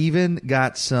 And I even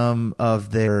got some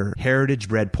of their heritage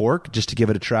bred pork just to give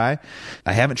it a try.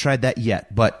 I haven't tried that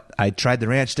yet, but I tried the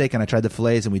ranch steak and I tried the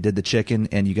fillets and we did the chicken.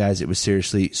 And you guys, it was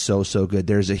seriously so, so good.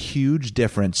 There's a huge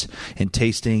difference in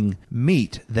tasting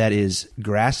meat that is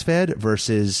grass-fed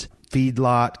versus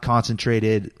feedlot,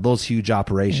 concentrated, those huge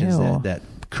operations that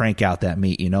crank out that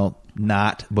meat, you know.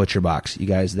 Not ButcherBox. You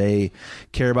guys, they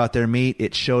care about their meat.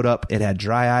 It showed up. It had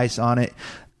dry ice on it.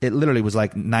 It literally was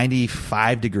like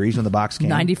 95 degrees when the box came.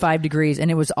 95 degrees, and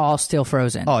it was all still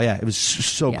frozen. Oh, yeah. It was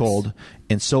so cold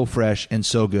and so fresh and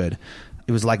so good.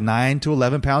 It was like 9 to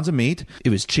 11 pounds of meat. It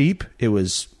was cheap. It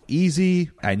was easy.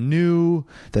 I knew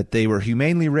that they were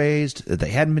humanely raised, that they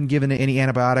hadn't been given any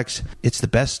antibiotics. It's the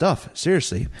best stuff.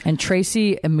 Seriously. And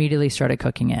Tracy immediately started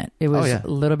cooking it. It was a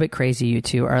little bit crazy. You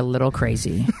two are a little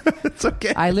crazy. It's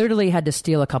okay. I literally had to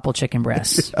steal a couple chicken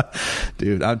breasts.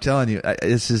 Dude, I'm telling you,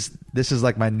 this is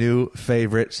like my new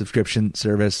favorite subscription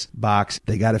service box.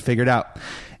 They got it figured out.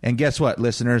 And guess what,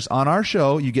 listeners? On our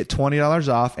show, you get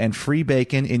 $20 off and free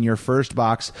bacon in your first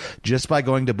box just by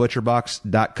going to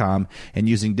butcherbox.com and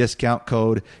using discount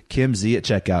code KimZ at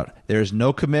checkout. There's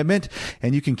no commitment,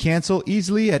 and you can cancel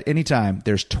easily at any time.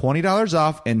 There's $20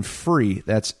 off and free.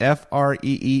 That's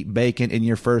FREE bacon in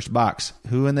your first box.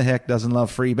 Who in the heck doesn't love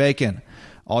free bacon?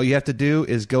 All you have to do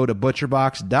is go to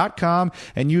butcherbox.com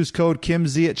and use code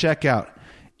KimZ at checkout.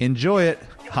 Enjoy it.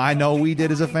 I know we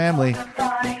did as a family.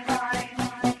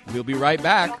 We'll be right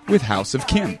back with House of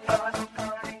Kim.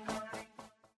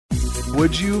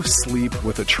 Would you sleep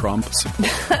with a Trump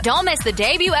supporter? Don't miss the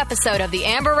debut episode of The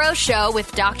Amber Rose Show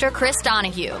with Dr. Chris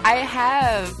Donahue. I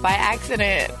have, by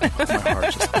accident. My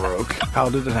heart just broke. How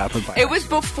did it happen? It was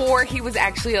before he was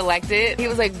actually elected. He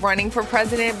was like running for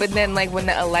president, but then like when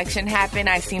the election happened,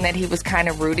 I seen that he was kind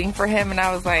of rooting for him, and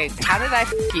I was like, how did I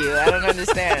f*** you? I don't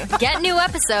understand. Get new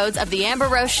episodes of The Amber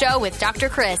Rose Show with Dr.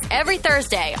 Chris every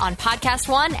Thursday on Podcast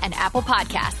One and Apple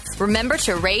Podcasts. Remember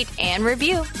to rate and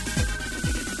review.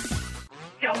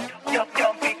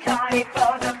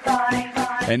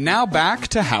 And now back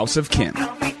to House of Kim.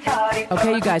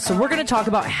 Okay, you guys, so we're going to talk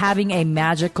about having a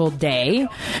magical day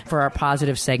for our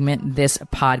positive segment, this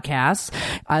podcast.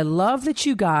 I love that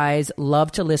you guys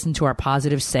love to listen to our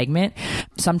positive segment.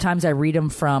 Sometimes I read them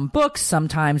from books.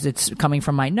 Sometimes it's coming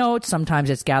from my notes. Sometimes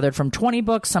it's gathered from 20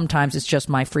 books. Sometimes it's just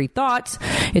my free thoughts.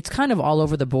 It's kind of all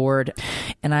over the board.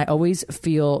 And I always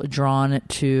feel drawn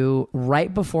to,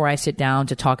 right before I sit down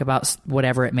to talk about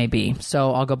whatever it may be.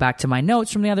 So I'll go back to my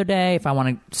notes from the other day if I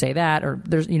want to say that, or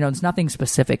there's, it's nothing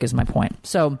specific is my point.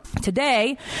 So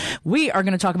today we are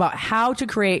going to talk about how to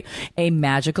create a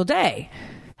magical day.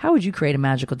 How would you create a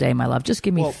magical day, my love? Just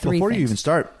give me three before things. you even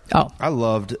start, I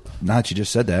loved, now that you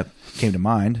just said that, came to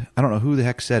mind. I don't know who the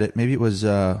heck said it. Maybe it was,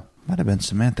 might have been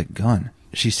Samantha Gunn.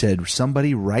 She said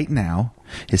somebody right now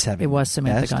is having the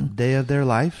best day of their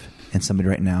life, and somebody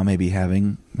right now may be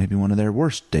having maybe one of their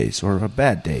worst days or a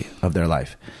bad day of their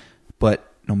life.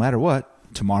 But no matter what,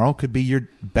 tomorrow could be your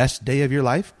best day of your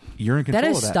life. You're in control that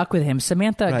of is that. Stuck with him.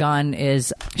 Samantha Gunn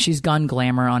she's Gunn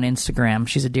Glamour on Instagram.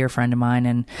 She's a dear friend of mine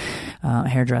and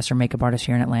hairdresser, makeup artist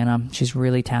here in Atlanta. She's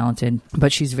really talented,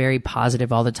 but she's very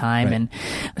positive all the time. Right. And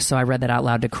so I read that out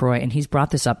loud to Croy, and he's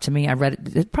brought this up to me. I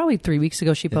read it probably 3 weeks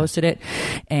ago. She posted it,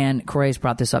 and Croy's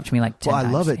brought this up to me like 10 times. I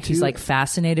love it too. He's like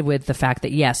fascinated with the fact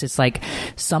that yes, it's like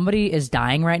somebody is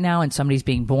dying right now and somebody's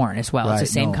being born as well. Right. It's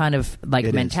the same kind of like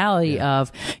mentality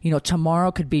of,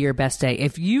 tomorrow could be your best day.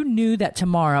 If you knew that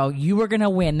tomorrow you were going to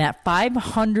win that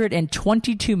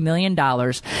 $522 million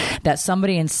that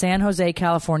somebody in San Jose,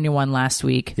 California won last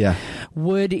week,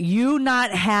 would you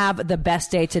not have the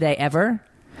best day today ever?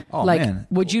 Oh, like, man.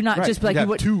 Would you not just be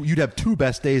like, you'd have two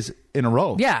best days in a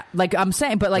row. Yeah, like I'm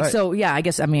saying, but like, so yeah, I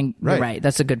guess, I mean, you're right.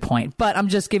 That's a good point. But I'm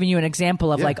just giving you an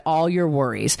example of like all your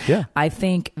worries. Yeah. I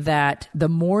think that the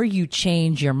more you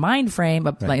change your mind frame,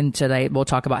 and today we'll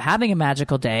talk about having a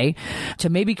magical day to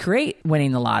maybe create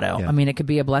winning the lotto. Yeah. I mean, it could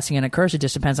be a blessing and a curse. It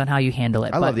just depends on how you handle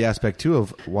it. I love the aspect too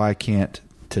of why can't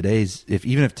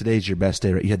even if today's your best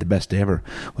day, right? You had the best day ever.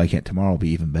 Why can't tomorrow be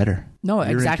even better? No,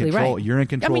 exactly right. You're in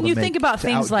control. I mean, you think about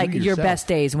things like your best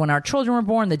days when our children were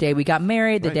born, the day we got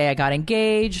married, the day I got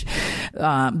engaged,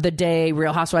 the day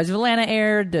Real Housewives of Atlanta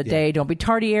aired, the day Don't Be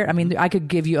Tardy aired. I mean, I could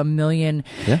give you a million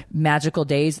magical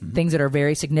days, things that are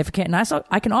very significant. And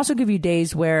I can also give you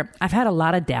days where I've had a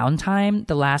lot of downtime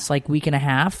the last like week and a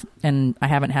half, and I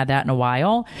haven't had that in a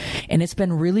while. And it's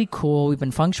been really cool. We've been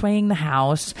feng shuiing the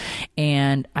house,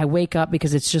 and I wake up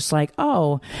because it's just like,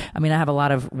 I have a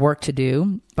lot of work to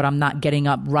do, but I'm not getting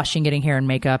up, rushing, getting hair and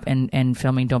makeup and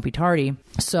filming Don't Be Tardy.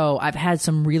 So I've had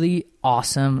some really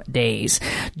awesome days,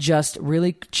 just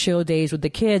really chill days with the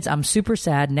kids. I'm super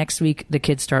sad. Next week, the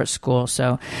kids start school,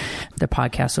 so the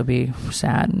podcast will be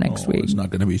sad next week. It's not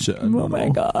going to be sad. Oh my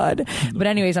God. No. But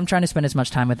anyways, I'm trying to spend as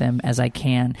much time with them as I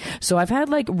can. So I've had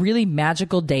like really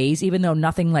magical days, even though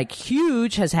nothing like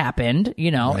huge has happened,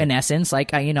 in essence,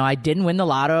 like I didn't win the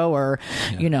lotto or,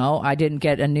 I didn't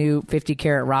get a new 50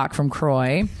 karat rock from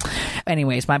Croy.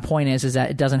 Anyways, my point is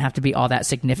that it doesn't have to be all that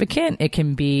significant. It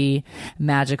can be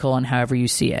magical in however you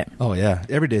see it. Oh yeah.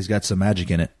 Every day's got some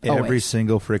magic in it. Always. Every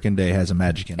single freaking day has a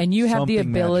magic in it. And you have the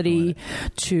ability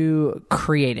to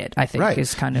create it, I think,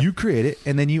 is kind of... You create it,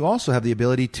 and then you also have the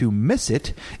ability to miss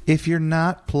it if you're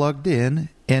not plugged in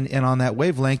and on that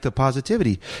wavelength of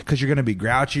positivity, because you're going to be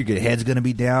grouchy, your head's going to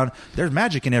be down. There's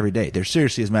magic in every day. There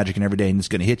seriously is magic in every day, and it's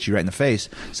going to hit you right in the face.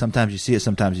 Sometimes you see it,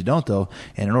 sometimes you don't, though.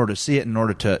 And in order to see it, in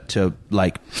order to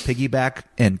like piggyback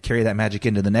and carry that magic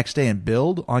into the next day and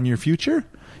build on your future,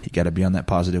 you got to be on that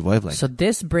positive wavelength. So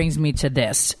this brings me to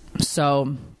this.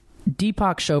 So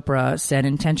Deepak Chopra said,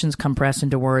 intentions compress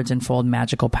into words and fold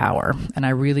magical power. And I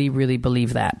really, really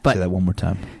believe that. But say that one more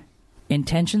time.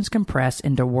 Intentions compress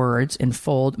into words and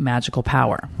fold magical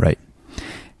power. Right.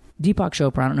 Deepak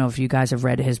Chopra, I don't know if you guys have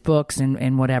read his books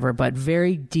and whatever, but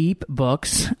very deep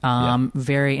books,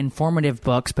 very informative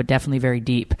books, but definitely very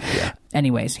deep. Yeah.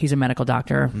 Anyways, he's a medical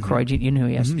doctor. Mm-hmm. Croy, you know who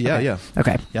he is? Mm-hmm. Yeah,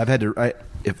 okay. Yeah. Okay.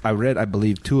 Yeah, I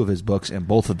believe 2 of his books, and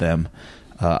both of them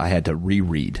I had to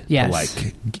reread. Yes.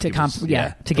 To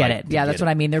get it. Yeah, that's what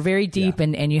I mean. They're very deep,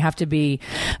 and you have to be.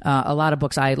 A lot of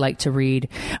books I like to read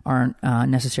aren't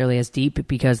necessarily as deep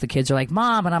because the kids are like,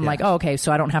 Mom, and I'm like, oh, okay,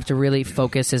 so I don't have to really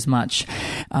focus as much.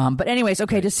 But anyways,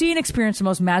 okay, to see and experience the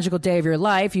most magical day of your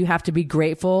life, you have to be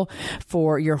grateful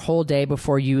for your whole day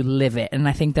before you live it. And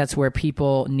I think that's where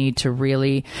people need to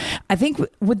really, I think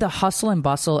with the hustle and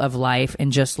bustle of life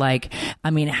and just like,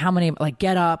 I mean, how many, like,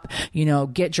 get up,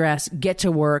 get dressed, get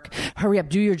to work, hurry up,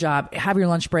 do your job, have your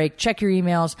lunch break, check your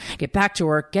emails, get back to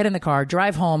work, get in the car,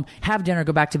 drive home, have dinner,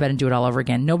 go back to bed and do it all over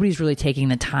again. Nobody's really taking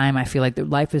the time. I feel like that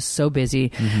life is so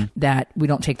busy that we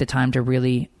don't take the time to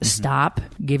really stop,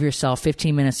 give yourself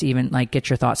 15 minutes to even like get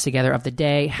your thoughts together of the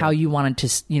day, how you wanted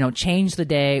to, change the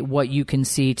day, what you can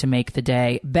see to make the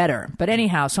day better. But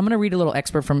anyhow, so I'm going to read a little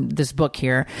excerpt from this book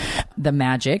here, The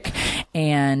Magic,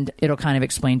 and it'll kind of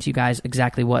explain to you guys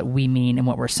exactly what we mean and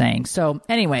what we're saying. So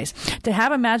anyways, to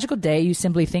have a magical day, you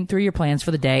simply think through your plans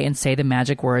for the day and say the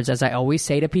magic words. As I always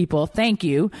say to people, thank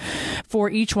you for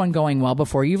each one going well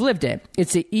before you've lived it.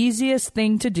 It's the easiest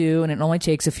thing to do, and it only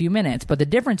takes a few minutes. But the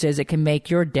difference is it can make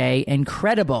your day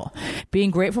incredible.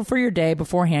 Being grateful for your day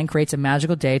beforehand creates a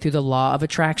magical day through the law of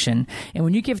attraction. And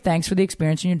when you give thanks for the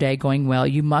experience in your day going well,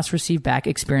 you must receive back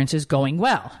experiences going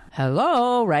well.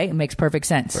 Hello, right? It makes perfect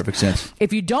sense. Perfect sense.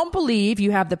 If you don't believe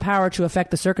you have the power to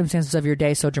affect the circumstances of your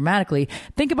day so dramatically,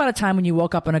 think about a time when you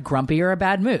woke up in a grumpy or a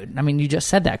bad mood. I mean, you just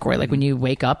said that, Corey, like when you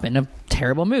wake up in a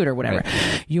terrible mood or whatever.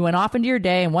 Right. You went off into your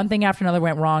day and one thing after another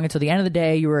went wrong until the end of the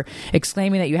day. You were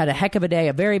exclaiming that you had a heck of a day,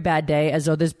 a very bad day, as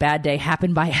though this bad day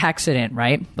happened by accident,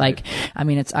 right? Like, I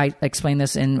mean, I explained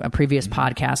this in a previous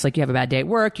podcast. Like, you have a bad day at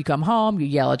work, you come home, you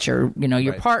yell at your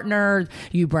partner,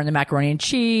 you burn the macaroni and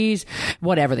cheese,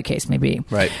 whatever the case may be.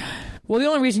 Right. Well, the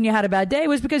only reason you had a bad day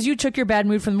was because you took your bad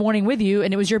mood from the morning with you,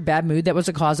 and it was your bad mood that was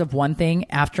the cause of one thing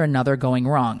after another going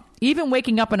wrong. Even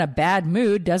waking up in a bad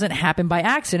mood doesn't happen by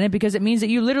accident because it means that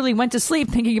you literally went to sleep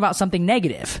thinking about something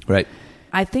negative. Right.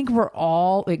 I think we're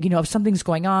all, if something's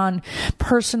going on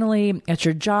personally at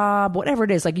your job, whatever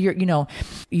it is, like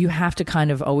you have to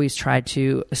kind of always try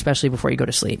to, especially before you go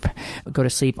to sleep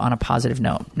on a positive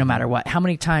note, no matter what. How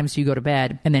many times do you go to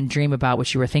bed and then dream about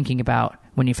what you were thinking about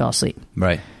when you fell asleep?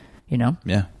 Right.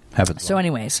 Yeah. Happens. So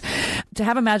anyways, to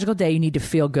have a magical day, you need to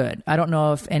feel good. I don't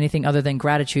know if anything other than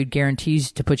gratitude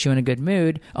guarantees to put you in a good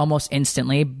mood almost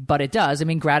instantly, but it does. I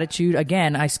mean, gratitude,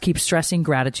 again, I keep stressing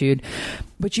gratitude,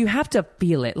 but you have to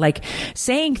feel it. Like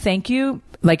saying thank you,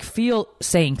 feel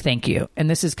saying thank you. And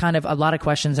this is kind of a lot of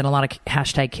questions, and a lot of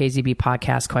hashtag KZB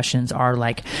podcast questions are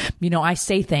like, I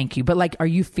say thank you, but are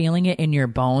you feeling it in your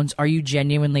bones? Are you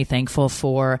genuinely thankful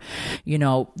for,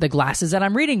 the glasses that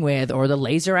I'm reading with, or the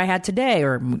laser I had today,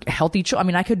 or healthy I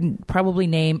mean, I could probably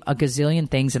name a gazillion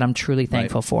things that I'm truly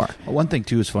thankful for. One thing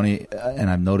too is funny, and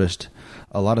I've noticed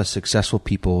a lot of successful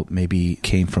people maybe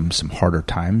came from some harder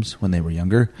times when they were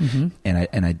younger. Mm-hmm.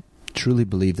 And I truly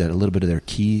believe that a little bit of their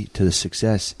key to the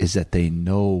success is that they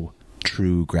know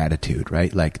true gratitude,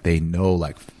 right? Like they know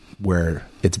where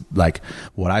it's like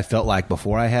what I felt like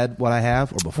before I had what I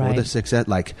have, or before the success.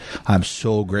 Like, I'm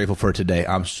so grateful for today.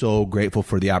 I'm so grateful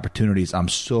for the opportunities. I'm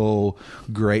so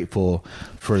grateful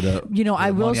for the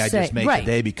money I just made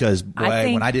today, because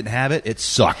when I didn't have it, it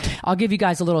sucked. I'll give you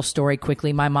guys a little story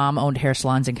quickly. My mom owned hair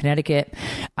salons in Connecticut.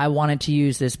 I wanted to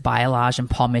use this Biolage and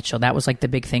Paul Mitchell. That was like the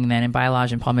big thing then, and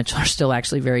Biolage and Paul Mitchell are still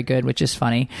actually very good, which is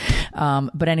funny.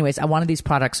 But anyways, I wanted these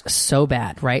products so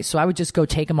bad, right? So I would just go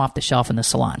take them off the shelf in the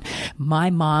salon.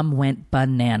 My mom went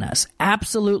bananas.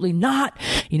 Absolutely not.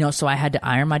 So I had to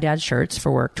iron my dad's shirts for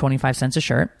work, 25 cents a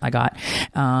shirt I got.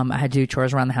 I had to do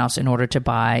chores around the house in order to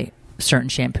buy certain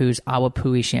shampoos.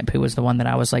 Awapui shampoo was the one that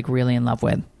I was really in love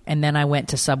with. And then I went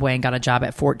to Subway and got a job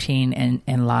at 14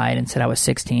 and lied and said I was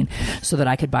 16 so that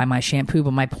I could buy my shampoo.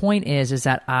 But my point is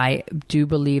that I do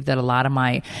believe that a lot of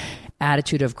my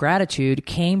attitude of gratitude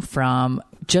came from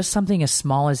just something as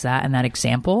small as that and that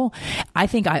example. I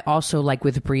think I also, like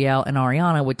with Brielle and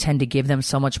Ariana, would tend to give them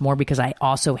so much more because I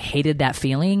also hated that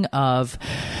feeling of,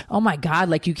 oh my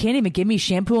God, you can't even give me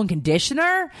shampoo and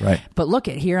conditioner? Right. But look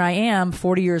here I am,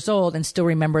 40 years old, and still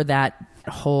remember that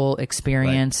whole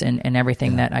experience and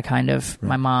everything that I kind of,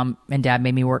 my mom and dad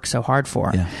made me work so hard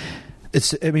for. Yeah.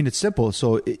 It's simple.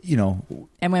 So,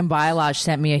 And when Biolage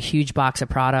sent me a huge box of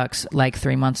products like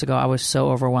 3 months ago, I was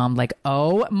so overwhelmed. Like,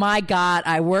 oh my God,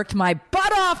 I worked my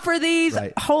butt off for these.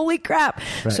 Right. Holy crap.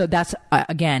 Right. So that's,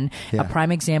 again, a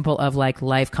prime example of like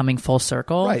life coming full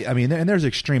circle. Right. I mean, and there's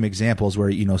extreme examples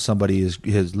where, somebody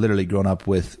has literally grown up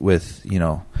with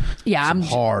some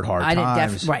hard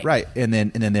times. Right. And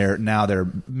then they're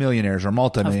millionaires or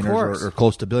multimillionaires or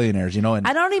close to billionaires, And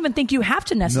I don't even think you have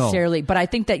to necessarily, but I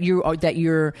think that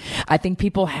I think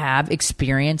people have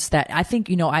experienced that. I think,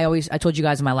 I told you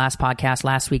guys in my last podcast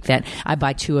last week that I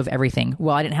buy 2 of everything.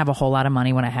 Well, I didn't have a whole lot of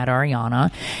money when I had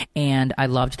Ariana, and I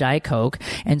loved Diet Coke.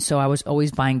 And so I was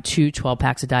always buying 2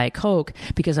 12-packs of Diet Coke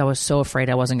because I was so afraid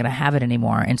I wasn't going to have it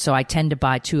anymore. And so I tend to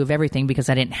buy 2 of everything because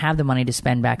I didn't have the money to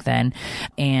spend back then.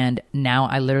 And now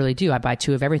I literally do. I buy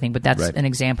 2 of everything. But that's an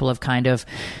example of kind of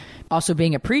also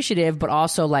being appreciative, but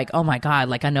also like, oh my God,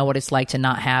 like I know what it's like to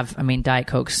not have. I mean, Diet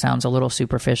Coke sounds a little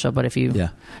superficial, but if you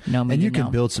know me, and you can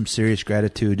build some serious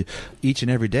gratitude each and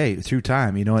every day through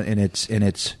time, and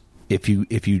it's if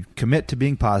you commit to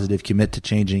being positive, commit to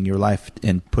changing your life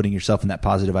and putting yourself in that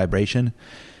positive vibration,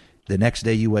 the next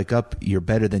day you wake up, you're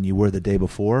better than you were the day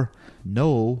before.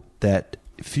 Know that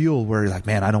fuel where you're like,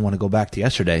 man, I don't want to go back to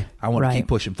yesterday. I want to keep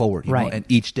pushing forward. You know? And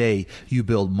each day you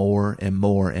build more and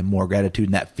more and more gratitude,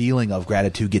 and that feeling of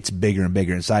gratitude gets bigger and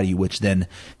bigger inside of you, which then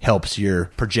helps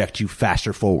project you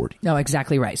faster forward. No,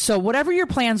 exactly right. So whatever your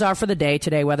plans are for the day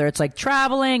today, whether it's like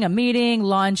traveling, a meeting,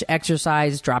 lunch,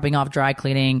 exercise, dropping off dry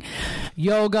cleaning,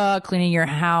 yoga, cleaning your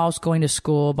house, going to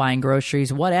school, buying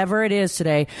groceries, whatever it is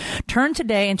today, turn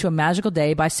today into a magical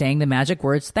day by saying the magic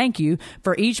words, thank you,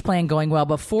 for each plan going well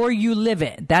before you live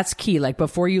it. That's key, like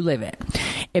before you live it.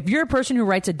 If you're a person who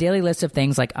writes a daily list of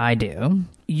things like I do,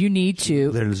 you need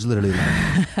to... There's literally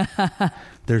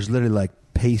like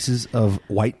paces of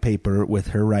white paper with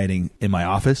her writing in my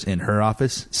office, in her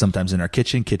office, sometimes in our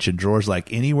kitchen drawers,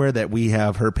 like anywhere that we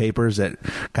have her papers that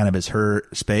kind of is her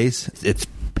space, it's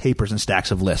papers and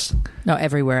stacks of lists. No,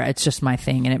 everywhere. It's just my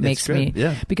thing, and it makes me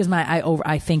because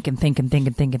I think and think and think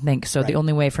and think and think. So the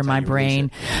only way for my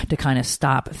brain to kind of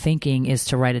stop thinking is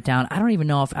to write it down. I don't even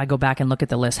know if I go back and look at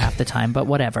the list half the time, but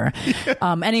whatever.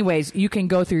 Anyways, you can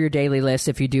go through your daily list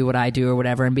if you do what I do or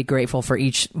whatever, and be grateful for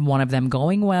each one of them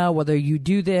going well, whether you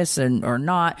do this or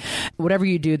not. Whatever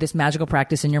you do, this magical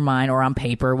practice in your mind or on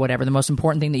paper, whatever. The most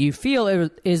important thing that you feel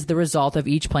is the result of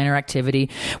each plan or activity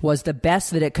was the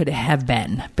best that it could have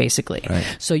been. Basically.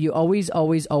 Right. So you always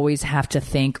have to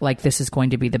think like this is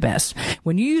going to be the best.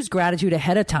 When you use gratitude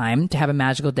ahead of time to have a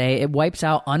magical day, it wipes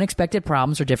out unexpected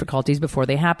problems or difficulties before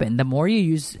they happen. The more you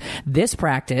use this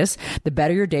practice, the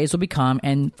better your days will become.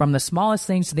 And from the smallest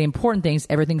things to the important things,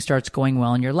 everything starts going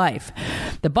well in your life.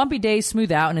 The bumpy days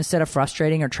smooth out, and instead of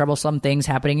frustrating or troublesome things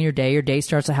happening in your day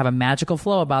starts to have a magical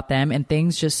flow about them, and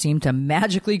things just seem to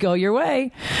magically go your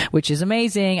way, which is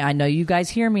amazing. I know you guys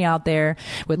hear me out there.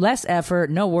 With less effort,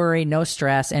 no worry, no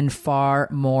stress, and far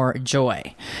more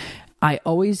joy. I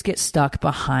always get stuck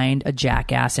behind a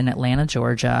jackass in Atlanta,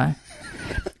 Georgia.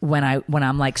 When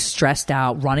I'm like stressed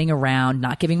out, running around,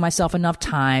 not giving myself enough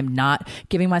time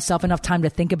to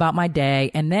think about my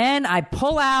day. And then I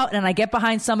pull out and I get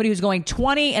behind somebody who's going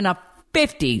 20 in a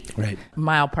 50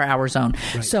 mile per hour zone.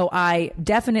 Right. So I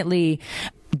definitely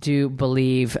do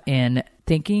believe in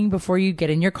thinking before you get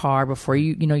in your car, before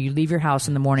you leave your house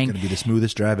in the morning. It's going to be the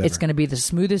smoothest drive ever. It's going to be the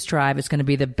smoothest drive. It's going to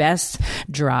be the best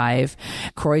drive.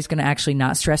 Corey's going to actually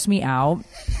not stress me out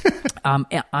on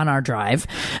our drive.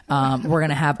 We're going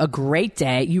to have a great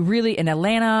day. You really, in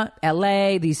Atlanta,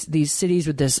 LA, these cities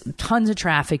with this tons of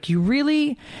traffic, you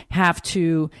really have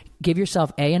to give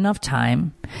yourself enough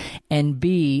time, and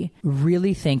B,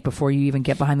 really think before you even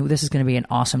get behind me. This is going to be an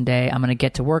awesome day. I'm going to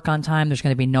get to work on time. There's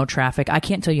going to be no traffic. I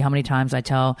can't tell you how many times I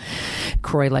tell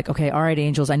Corey, like, okay, all right,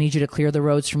 Angels, I need you to clear the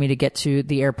roads for me to get to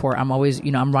the airport. I'm always,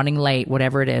 I'm running late,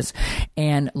 whatever it is.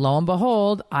 And lo and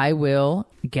behold, I will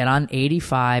get on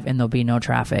 85 and there'll be no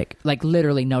traffic, like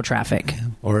literally no traffic.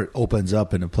 Or it opens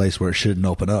up in a place where it shouldn't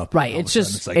open up. Right. It's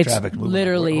just, it's traffic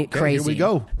literally crazy. Here we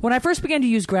go. When I first began to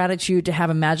use gratitude to have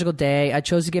a magical day, I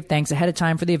chose to give thanks ahead of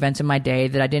time for the events in my day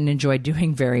that I didn't enjoy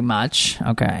doing very much.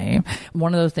 Okay.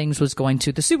 One of those things was going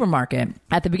to the supermarket.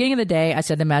 At the beginning of the day, I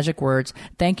said the magic words,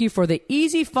 thank you for the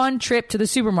easy, fun trip to the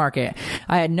supermarket.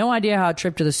 I had no idea how a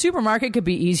trip to the supermarket could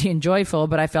be easy and joyful,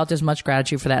 but I felt as much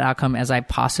gratitude for that outcome as I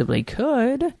possibly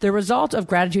could. The result of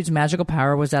gratitude's magical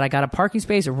power was that I got a parking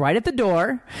space right at the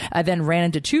door. I then ran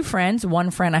into 2 friends.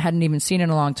 One friend I hadn't even seen in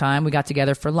a long time. We got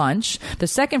together for lunch. The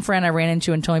second friend I ran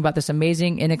into and told me about this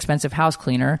amazing, expensive house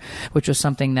cleaner, which was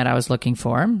something that I was looking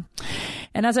for.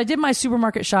 And as I did my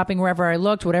supermarket shopping, wherever I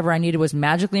looked, whatever I needed was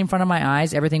magically in front of my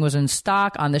eyes. Everything was in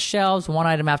stock on the shelves. One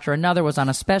item after another was on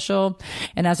a special.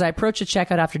 And as I approached the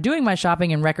checkout after doing my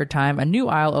shopping in record time, a new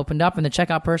aisle opened up and the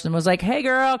checkout person was like, "Hey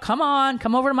girl, come on,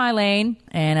 come over to my lane."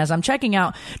 And as I'm checking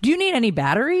out, "Do you need any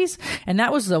batteries?" And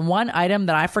that was the one item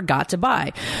that I forgot to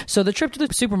buy. So the trip to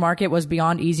the supermarket was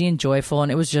beyond easy and joyful,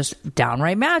 and it was just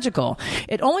downright magical.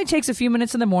 It only takes a few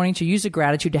minutes in the morning to use the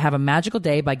gratitude to have a magical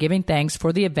day by giving thanks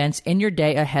for the events in your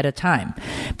day ahead of time.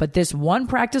 But this one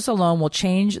practice alone will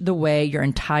change the way your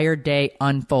entire day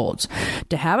unfolds.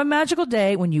 To have a magical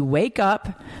day when you wake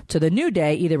up to the new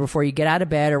day, either before you get out of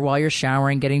bed or while you're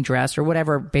showering, getting dressed, or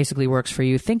whatever basically works for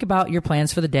you, think about your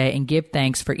plans for the day and give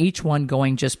thanks for each one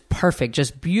going just perfect,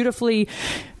 just beautifully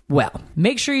well.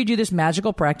 Make sure you do this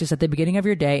magical practice at the beginning of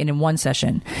your day and in one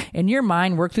session. In your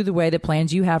mind, work through the way the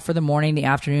plans you have for the morning, the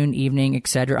afternoon, evening,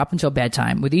 etc. up until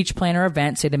bedtime. With each plan or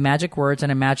event, say the magic words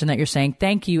and imagine that you're saying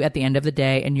thank you at the end of the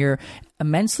day and you're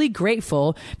immensely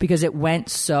grateful because it went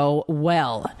so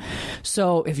well.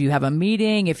 So if you have a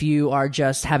meeting, if you are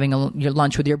just having your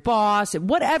lunch with your boss,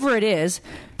 whatever it is,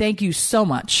 thank you so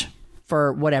much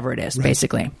for whatever it is,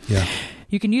 basically. Yeah.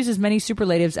 You can use as many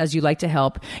superlatives as you like to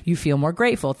help you feel more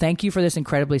grateful. Thank you for this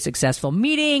incredibly successful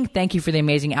meeting. Thank you for the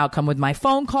amazing outcome with my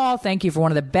phone call. Thank you for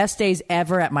one of the best days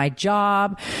ever at my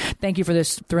job. Thank you for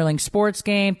this thrilling sports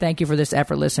game. Thank you for this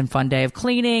effortless and fun day of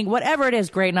cleaning. Whatever it is,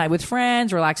 great night with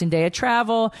friends, relaxing day of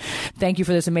travel. Thank you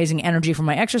for this amazing energy from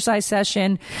my exercise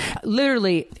session.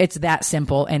 Literally, it's that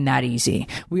simple and that easy.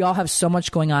 We all have so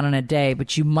much going on in a day,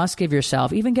 but you must give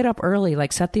yourself, even get up early,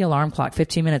 like set the alarm clock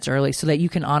 15 minutes early so that you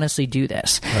can honestly do this.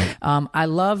 Right. I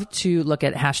love to look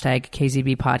at hashtag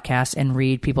KZB podcast and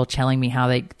read people telling me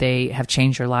how they have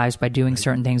changed their lives by doing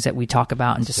certain things that we talk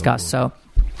about and discuss. So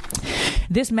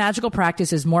this magical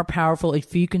practice is more powerful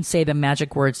if you can say the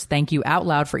magic words thank you out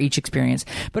loud for each experience.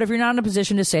 But if you're not in a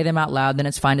position to say them out loud, then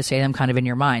it's fine to say them kind of in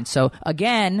your mind. So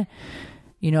again,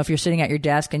 if you're sitting at your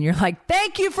desk and you're like,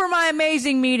 thank you for my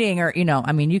amazing meeting, or,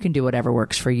 you can do whatever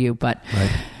works for you, but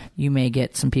you may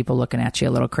get some people looking at you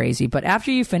a little crazy. But after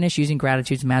you finish using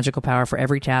gratitude's magical power for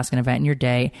every task and event in your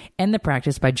day, end the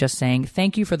practice by just saying,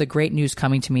 thank you for the great news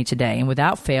coming to me today. And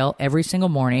without fail, every single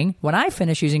morning, when I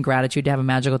finish using gratitude to have a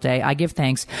magical day, I give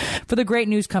thanks for the great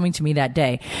news coming to me that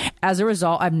day. As a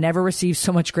result, I've never received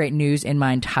so much great news in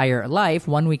my entire life.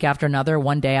 One week after another,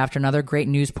 one day after another, great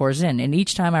news pours in. And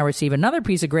each time I receive another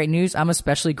piece of great news, I'm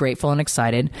especially grateful and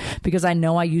excited because I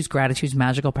know I use gratitude's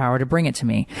magical power to bring it to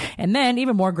me. And then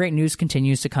even more great news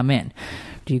continues to come in.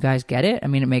 Do you guys get it? It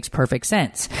makes perfect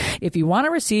sense. If you want to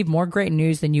receive more great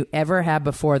news than you ever have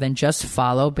before, then just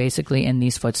follow basically in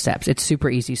these footsteps. It's super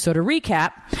easy. So to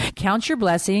recap, count your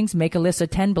blessings, make a list of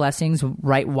 10 blessings,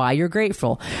 write why you're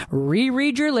grateful,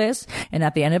 reread your list, and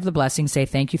at the end of the blessing, say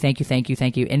thank you, thank you, thank you,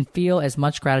 thank you, and feel as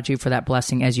much gratitude for that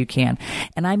blessing as you can.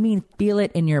 And I mean, feel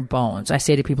it in your bones. I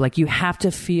say to people, you have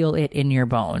to feel it in your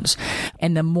bones.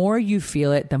 And the more you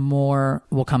feel it, the more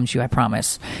will come to you, I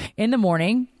promise. In the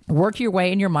morning, work your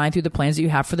way in your mind through the plans that you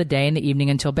have for the day and the evening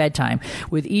until bedtime.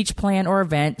 With each plan or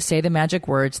event, say the magic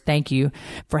words, thank you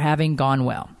for having gone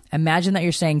well. Imagine that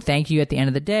you're saying thank you at the end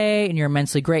of the day and you're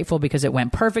immensely grateful because it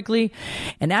went perfectly.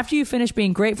 And after you finish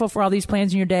being grateful for all these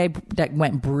plans in your day that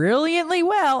went brilliantly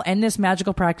well, end this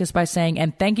magical practice by saying,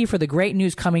 and thank you for the great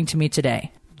news coming to me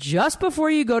today. Just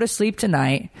before you go to sleep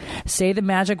tonight, say the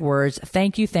magic words,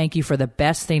 thank you for the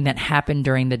best thing that happened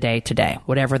during the day today,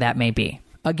 whatever that may be.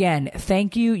 Again,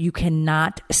 thank you. You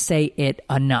cannot say it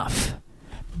enough.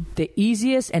 The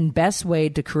easiest and best way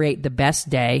to create the best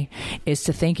day is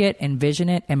to think it, envision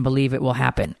it, and believe it will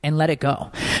happen and let it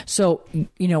go. So,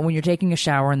 when you're taking a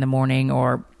shower in the morning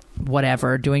or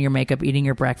whatever, doing your makeup, eating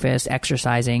your breakfast,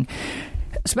 exercising,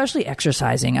 especially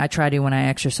exercising. I try to, when I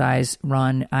exercise,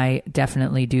 run. I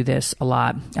definitely do this a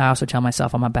lot. I also tell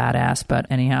myself I'm a badass, but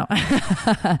anyhow,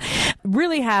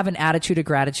 really have an attitude of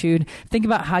gratitude. Think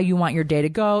about how you want your day to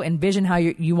go. Envision how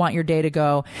you want your day to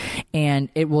go, and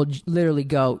it will literally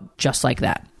go just like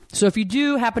that. So if you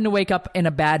do happen to wake up in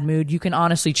a bad mood, you can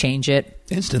honestly change it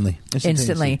instantly.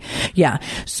 Yeah.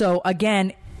 So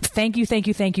again, thank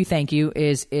you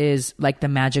is like the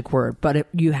magic word, but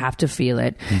you have to feel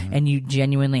it, and you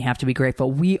genuinely have to be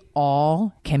grateful. We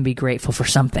all can be grateful for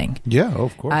something. Yeah,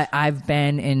 of course. I've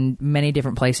been in many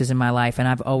different places in my life, and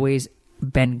I've always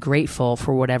been grateful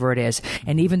for whatever it is.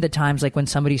 And even the times like when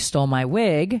somebody stole my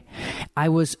wig, I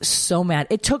was so mad.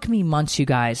 It took me months, you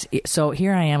guys. So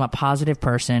here I am, a positive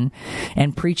person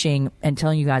and preaching and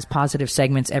telling you guys positive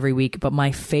segments every week. But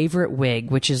my favorite wig,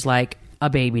 which is like a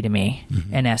baby to me,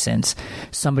 in essence.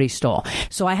 Somebody stole.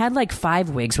 So I had like 5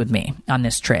 wigs with me on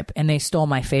this trip, and they stole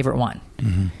my favorite one.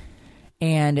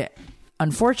 And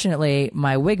unfortunately,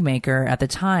 my wig maker at the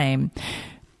time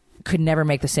could never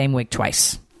make the same wig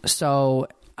twice. So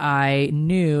I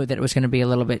knew that it was going to be a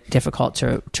little bit difficult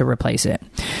to replace it.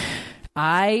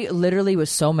 I literally was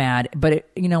so mad, but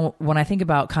when I think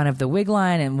about kind of the wig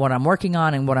line and what I'm working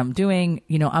on and what I'm doing,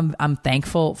 I'm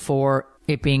thankful for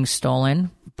it being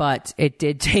stolen, but it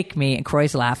did take me, and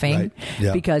Croy's laughing,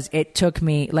 because it took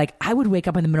me, like, I would wake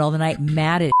up in the middle of the night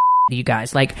mad at you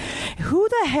guys, like, who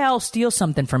the hell steals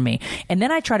something from me? And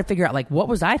then I try to figure out, like, what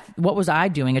was I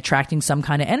doing attracting some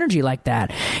kind of energy like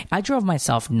that? I drove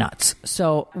myself nuts.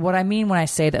 So what I mean when I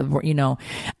say that,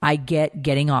 I get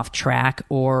getting off track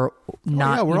or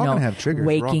not, we're all gonna have triggers.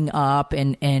 Waking up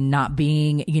and not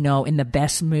being, in the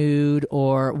best mood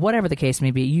or whatever the case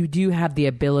may be. You do have the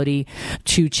ability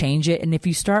to change it. And if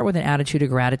you start with an attitude of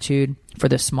gratitude for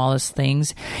the smallest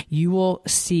things, you will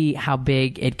see how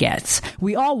big it gets.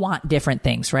 We all want different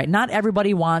things, right? Not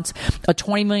everybody wants a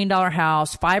 $20 million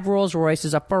house, 5 Rolls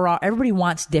Royces, a Ferrari. Everybody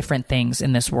wants different things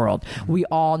in this world. We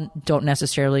all don't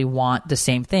necessarily want the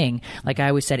same thing. Like I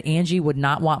always said, Angie would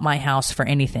not want my house for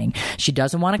anything. She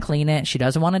doesn't want to clean it. She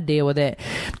doesn't want to deal with it.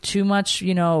 Too much,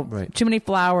 too many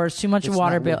flowers, too much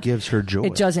water bill. It gives her joy.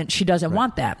 She doesn't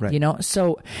want that,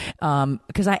 So,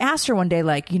 because I asked her one day,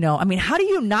 like, how do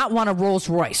you not want a Rolls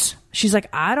Royce? She's like,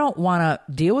 I don't want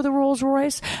to deal with a Rolls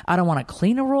Royce. I don't want to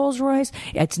clean a Rolls Royce.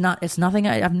 It's nothing.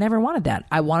 I've never wanted that.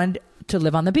 I wanted to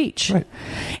live on the beach. Right.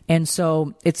 And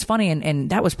so it's funny. And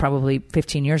that was probably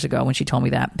 15 years ago when she told me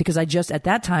that, because I just, at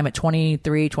that time at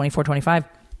 23, 24, 25,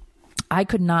 I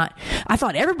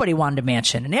thought everybody wanted a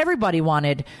mansion and everybody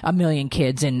wanted a million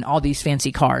kids and all these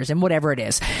fancy cars and whatever it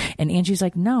is. And Angie's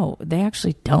like, no, they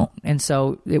actually don't. And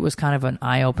so it was kind of an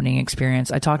eye-opening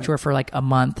experience. I talked to her for like a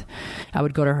month. I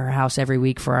would go to her house every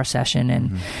week for our session.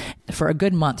 And for a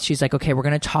good month, she's like, okay, we're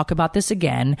going to talk about this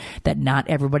again, that not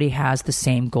everybody has the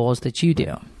same goals that you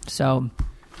do. So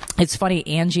it's funny,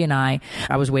 Angie and I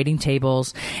was waiting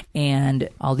tables, and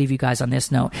I'll leave you guys on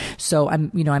this note. So I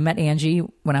met Angie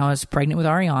when I was pregnant with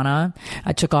Ariana.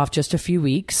 I took off just a few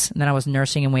weeks, and then I was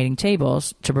nursing and waiting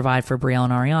tables to provide for Brielle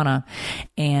and Ariana.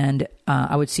 And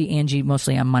I would see Angie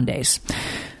mostly on Mondays.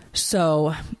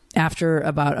 So after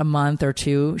about a month or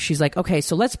two, she's like, okay,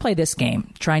 so let's play this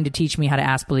game, trying to teach me how to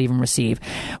ask, believe, and receive.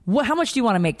 How much do you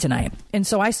want to make tonight? And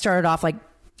so I started off like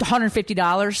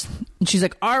 $150, and she's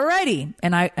like, alrighty.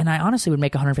 And I honestly would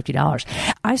make $150.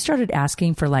 I started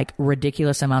asking for like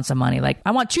ridiculous amounts of money. Like,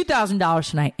 I want $2,000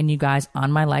 tonight. And you guys,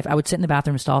 on my life, I would sit in the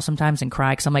bathroom stall sometimes and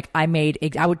cry, because I'm like, I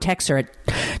would text her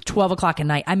at 12 o'clock at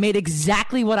night, I made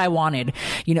exactly what I wanted,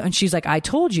 and she's like, I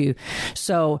told you.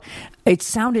 So it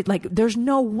sounded like there's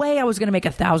no way I was going to make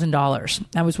 $1,000.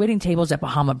 I was waiting tables at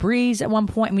Bahama Breeze at one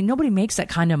point. I mean, nobody makes that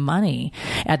kind of money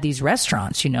at these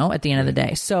restaurants, at the end of the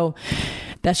day. So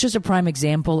that's just a prime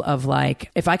example of,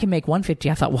 like, if I can make $150,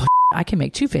 I thought, well, I can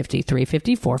make $250,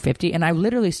 $350, $450. And I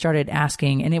literally started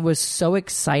asking, and it was so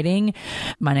exciting.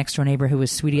 My next door neighbor, who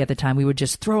was Sweetie at the time, we would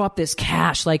just throw up this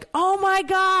cash, like, oh my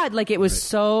God, like, it was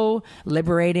so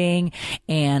liberating.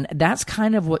 And that's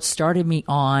kind of what started me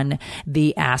on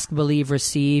the ask, believe,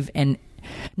 receive, and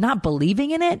not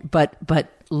believing in it, but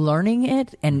learning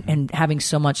it and having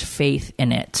so much faith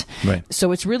in it. Right.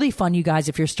 So it's really fun, you guys,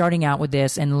 if you're starting out with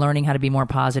this and learning how to be more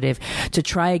positive, to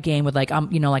try a game with, like,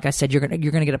 like I said, you're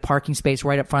gonna get a parking space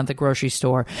right up front of the grocery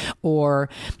store, or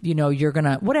you're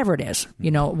gonna, whatever it is,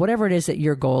 whatever it is that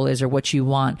your goal is or what you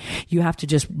want, you have to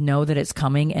just know that it's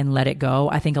coming and let it go.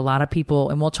 I think a lot of people,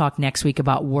 and we'll talk next week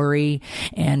about worry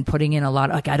and putting in a lot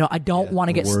of, like, I don't want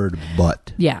to get word,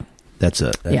 but That's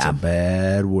a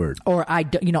bad word. Or I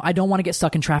don't want to get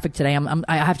stuck in traffic today.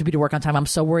 I have to be to work on time. I'm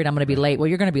so worried I'm going to be late. Well,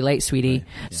 you're going to be late, sweetie. Right.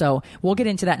 Yeah. So we'll get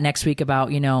into that next week about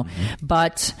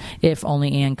but if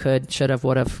only Ann could, should have,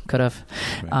 would have, could have,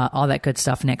 all that good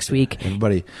stuff next week.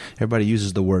 Everybody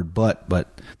uses the word but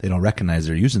they don't recognize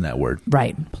they're using that word.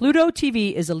 Right. Pluto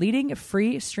TV is a leading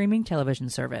free streaming television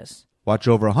service. Watch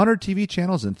over 100 TV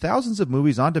channels and thousands of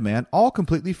movies on demand, all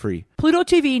completely free. Pluto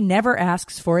TV never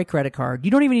asks for a credit card.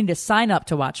 You don't even need to sign up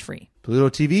to watch free. Pluto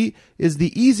TV is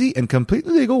the easy and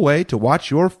completely legal way to watch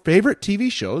your favorite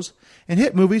TV shows and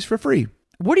hit movies for free.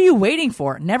 What are you waiting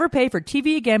for? Never pay for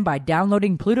TV again by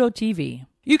downloading Pluto TV.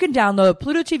 You can download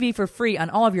Pluto TV for free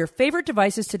on all of your favorite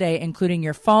devices today, including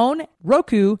your phone,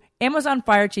 Roku, Amazon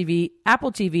Fire TV,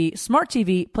 Apple TV, Smart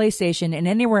TV, PlayStation, and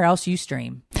anywhere else you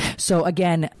stream. So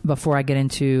again, before I get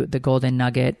into the golden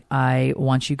nugget, I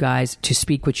want you guys to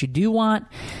speak what you do want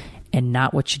and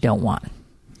not what you don't want.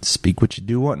 speak what you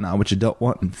do want, not what you don't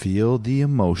want, and feel the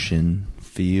emotion,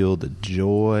 feel the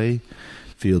joy,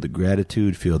 feel the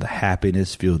gratitude, feel the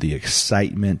happiness, feel the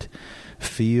excitement,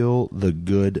 feel the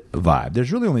good vibe.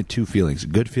 There's really only two feelings, a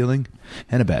good feeling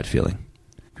and a bad feeling.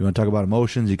 If you want to talk about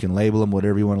emotions, you can label them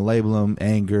whatever you want to label them,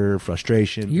 anger,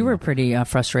 frustration. You were pretty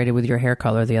frustrated with your hair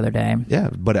color the other day. Yeah,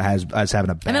 but I was having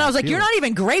a bad And then I was like, feeling. you're not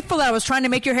even grateful that I was trying to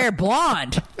make your hair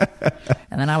blonde.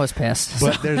 And then I was pissed.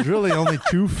 But there's really only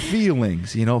two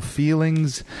feelings,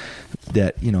 feelings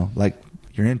that, like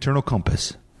your internal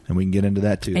compass. And we can get into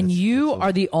that too. And you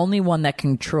are the only one that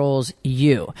controls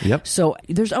you. Yep. So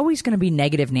there's always going to be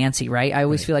negative Nancy, right? I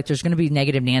always feel like there's going to be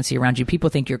negative Nancy around you. People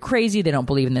think you're crazy. They don't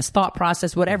believe in this thought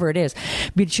process, whatever it is.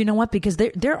 But you know what? Because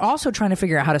they're also trying to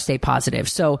figure out how to stay positive.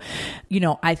 So,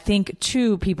 I think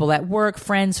too, people at work,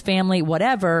 friends, family,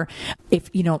 whatever,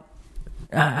 if,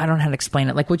 I don't know how to explain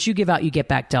it. Like what you give out, you get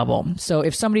back double. So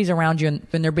if somebody's around you and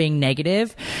they're being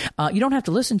negative, you don't have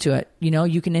to listen to it.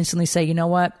 You can instantly say, you know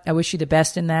what? I wish you the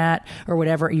best in that or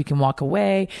whatever. You can walk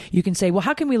away. You can say, well,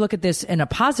 how can we look at this in a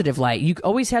positive light? You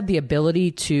always have the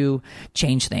ability to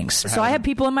change things. So I have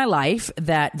people in my life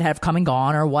that have come and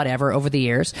gone or whatever over the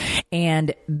years,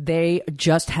 and they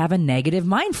just have a negative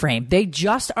mind frame. They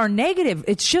just are negative.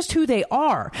 It's just who they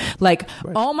are. Like,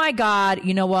 oh my God,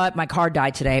 you know what? My car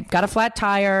died today. Got a flat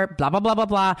tire, blah, blah, blah, blah,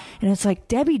 blah. And it's like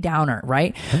Debbie Downer,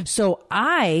 right? So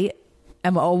I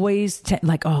am always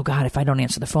like, oh God, if I don't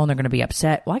answer the phone, they're going to be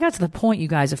upset. Well, I got to the point, you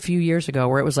guys, a few years ago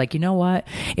where it was like, you know what?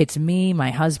 It's me,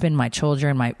 my husband, my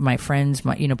children, my friends,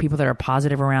 people that are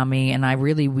positive around me. And I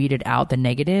really weeded out the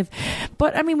negative.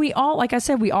 But I mean, we all, like I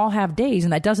said, we all have days,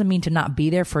 and that doesn't mean to not be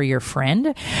there for your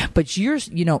friend, but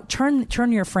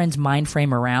turn your friend's mind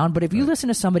frame around. But if you listen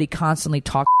to somebody constantly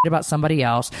talk about somebody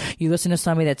else, you listen to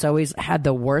somebody that's always had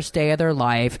the worst day of their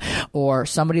life, or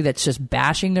somebody that's just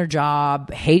bashing their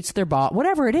job, hates their boss,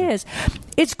 whatever it is,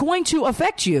 it's going to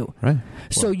affect you. Right.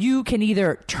 So you can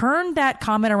either turn that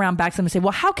comment around back to them and say,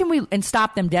 well, how can we, and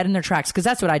stop them dead in their tracks? Because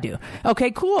that's what I do.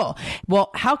 Okay, cool. Well,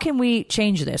 how can we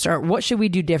change this? Or what should we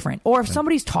do different? Or if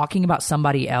somebody's talking about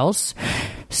somebody else,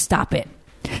 stop it.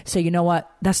 Say, you know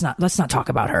what? Let's not talk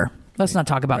about her. Let's not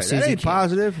talk about Susie that ain't Q.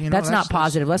 positive. That's not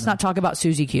positive. Let's not talk about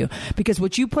Susie Q. Because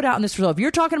what you put out in this result, if you're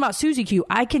talking about Susie Q,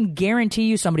 I can guarantee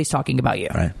you somebody's talking about you.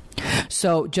 Right.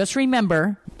 So just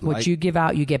remember, what you give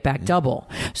out, you get back double.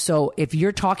 So if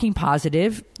you're talking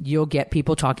positive, you'll get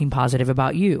people talking positive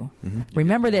about you. Mm-hmm.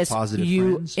 Remember this,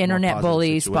 you friends, internet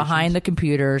bullies behind the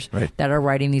computers that are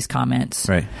writing these comments.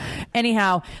 Right.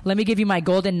 Anyhow, let me give you my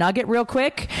golden nugget real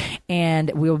quick,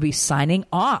 and we'll be signing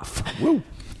off. Woo.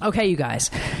 Okay, you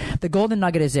guys, the golden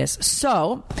nugget is this.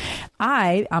 So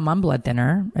I'm on blood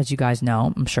thinner, as you guys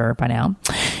know, I'm sure by now.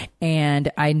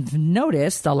 And I've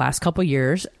noticed the last couple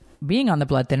years being on the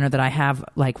blood thinner that I have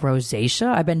like rosacea.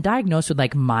 I've been diagnosed with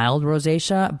like mild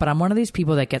rosacea, but I'm one of these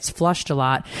people that gets flushed a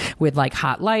lot with like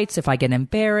hot lights if I get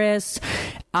embarrassed.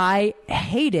 I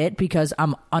hate it because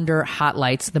I'm under hot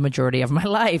lights the majority of my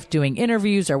life doing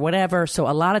interviews or whatever. So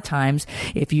a lot of times,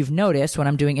 if you've noticed, when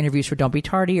I'm doing interviews for Don't Be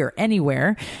Tardy or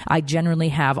anywhere, I generally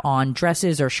have on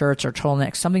dresses or shirts or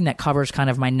turtlenecks, something that covers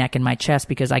kind of my neck and my chest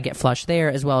because I get flushed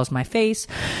there as well as my face.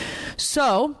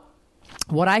 So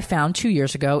what I found 2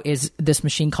 years ago is this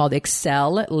machine called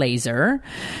Excel Laser,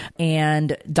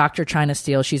 and Dr. China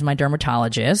Steele, she's my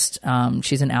dermatologist.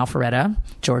 She's in Alpharetta,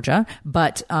 Georgia,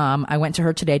 but I went to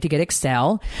her today to get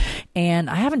Excel, and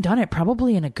I haven't done it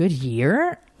probably in a good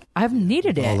year. I've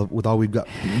needed it with all we've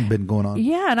been going on.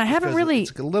 Yeah, and I haven't really.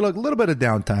 It's a little bit of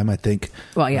downtime, I think.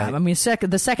 Well, yeah. Right? I mean,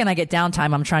 the second I get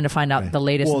downtime, I'm trying to find out the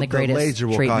latest and the greatest. The laser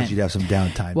will treatment. cause you to have some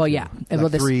downtime. Well, yeah.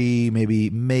 Like 3,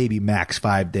 maybe max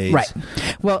 5 days. Right.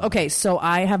 Well, okay. So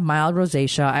I have mild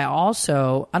rosacea.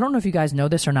 I don't know if you guys know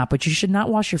this or not, but you should not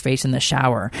wash your face in the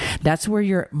shower. That's where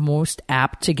you're most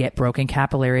apt to get broken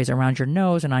capillaries around your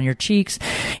nose and on your cheeks.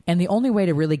 And the only way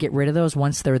to really get rid of those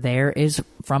once they're there is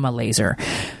from a laser.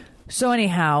 So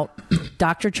anyhow,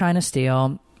 Dr. China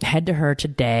Steele, head to her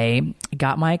today,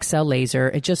 got my Excel Laser.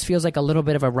 It just feels like a little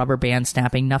bit of a rubber band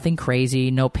snapping, nothing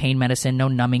crazy, no pain medicine, no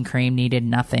numbing cream needed,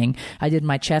 nothing. I did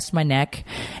my chest, my neck,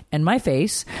 and my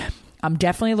face. I'm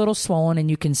definitely a little swollen, and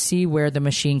you can see where the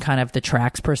machine kind of the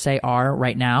tracks per se are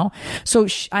right now. So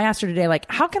I asked her today, like,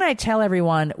 how can I tell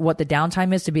everyone what the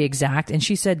downtime is to be exact? And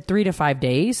she said 3 to 5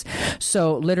 days.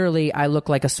 So literally I look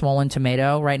like a swollen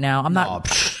tomato right now. I'm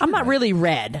not really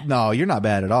red. No, you're not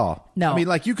bad at all. No. I mean,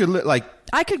 like you could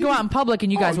I could go out in public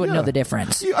and you guys wouldn't know the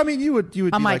difference. You would on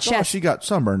be my like, chest. oh, she got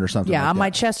sunburned or something. Yeah, like on that. my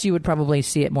chest you would probably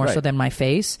see it more so than my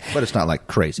face. But it's not like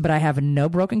crazy. But I have no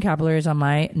broken capillaries on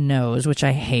my nose, which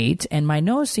I hate, and my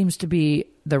nose seems to be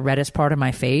the reddest part of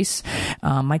my face.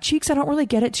 My cheeks, I don't really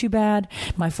get it too bad.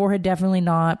 My forehead, definitely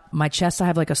not. My chest, I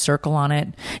have like a circle on it.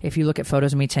 If you look at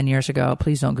photos of me 10 years ago,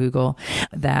 please don't Google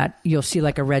that. You'll see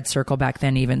like a red circle back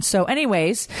then even. So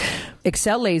anyways,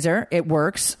 Excel Laser, it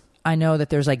works. I know that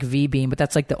there's like V-Beam, but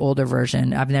that's like the older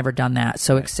version. I've never done that.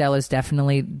 So Excel is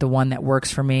definitely the one that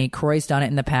works for me. Croy's done it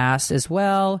in the past as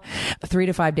well. 3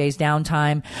 to 5 days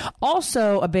downtime.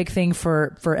 Also a big thing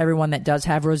for everyone that does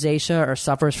have rosacea or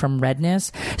suffers from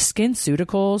redness.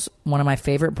 SkinCeuticals, one of my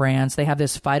favorite brands. They have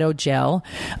this Phyto Gel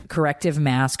corrective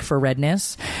mask for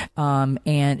redness.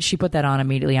 And she put that on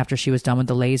immediately after she was done with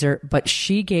the laser. But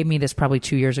she gave me this probably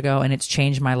 2 years ago and it's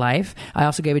changed my life. I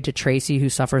also gave it to Tracy, who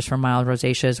suffers from mild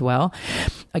rosacea as well.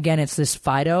 Again, it's this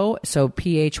Phyto, so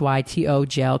PHYTO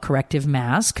gel corrective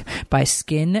mask by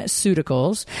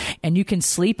SkinCeuticals, and you can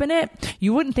sleep in it.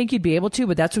 You wouldn't think you'd be able to,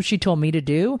 but that's what she told me to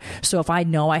do. So if I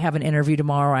know I have an interview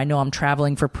tomorrow, or I know I'm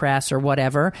traveling for press or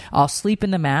whatever, I'll sleep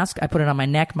in the mask. I put it on my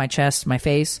neck, my chest, my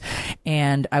face,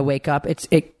 and I wake up.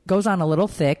 It goes on a little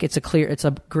thick. It's a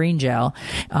green gel.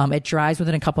 It dries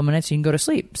within a couple minutes. You can go to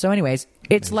sleep. So anyways,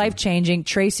 it's life-changing.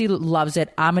 Tracy loves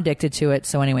it. I'm addicted to it.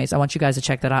 So anyways, I want you guys to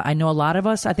check that out. I know a lot of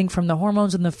us, I think from the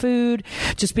hormones and the food,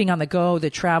 just being on the go, the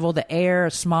travel, the air,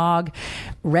 smog,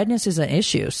 redness is an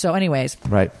issue. So anyways.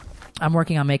 Right. I'm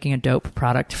working on making a dope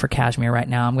product for Cashmere right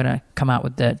now. I'm going to come out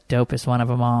with the dopest one of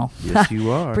them all. Yes, you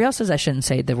are. Brielle says I shouldn't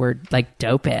say the word like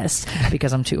dopest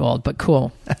because I'm too old, but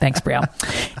cool. Thanks, Brielle.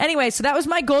 Anyway, so that was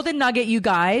my golden nugget, you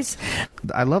guys.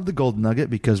 I love the golden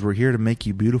nugget because we're here to make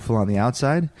you beautiful on the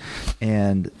outside,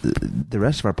 and the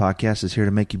rest of our podcast is here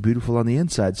to make you beautiful on the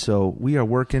inside. So we are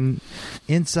working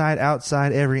inside,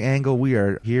 outside, every angle. We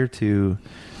are here to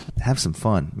have some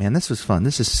fun, man. This was fun.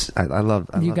 I love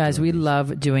you guys. We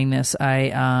love doing this.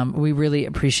 We really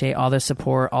appreciate all the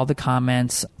support, all the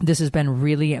comments. This has been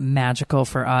really magical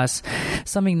for us.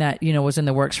 Something that was in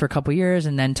the works for a couple years,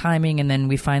 and then timing, and then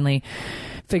we finally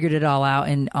figured it all out.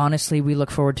 And honestly, we look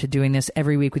forward to doing this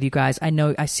every week with you guys. I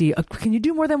know I see, can you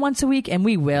do more than once a week? And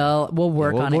we will. We'll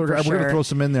work on it for sure. We're going to throw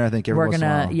some in there, I think, every once in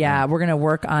a while. Yeah, we're going to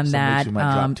work on some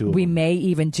that. We may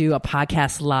even do a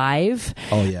podcast live.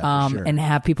 Oh, yeah, for sure. And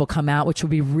have people come out, which would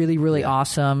be really, really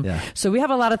awesome. Yeah. So we have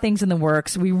a lot of things in the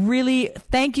works. We really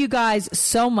thank you guys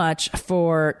so much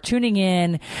for tuning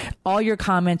in. All your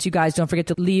comments, you guys, don't forget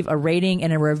to leave a rating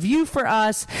and a review for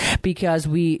us because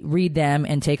we read them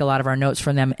and take a lot of our notes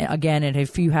from them. Again, and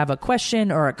if you have a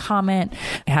question or a comment,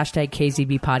 hashtag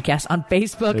KZB Podcast on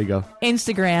Facebook, there you go.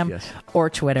 Instagram, or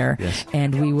Twitter. Yes.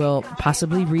 And we will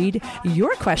possibly read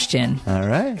your question. All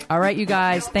right, you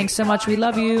guys. Thanks so much. We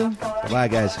love you. Bye,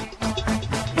 guys.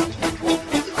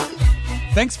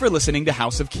 Thanks for listening to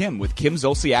House of Kim with Kim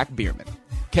Zolciak Biermann.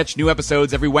 Catch new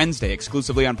episodes every Wednesday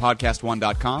exclusively on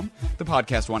PodcastOne.com, the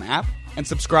Podcast One app, and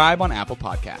subscribe on Apple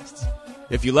Podcasts.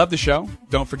 If you love the show,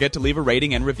 don't forget to leave a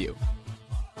rating and review.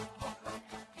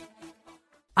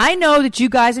 I know that you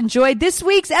guys enjoyed this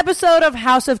week's episode of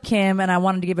House of Kim, and I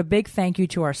wanted to give a big thank you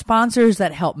to our sponsors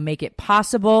that help make it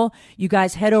possible. You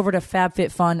guys head over to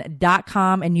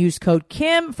FabFitFun.com and use code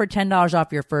Kim for $10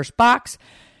 off your first box.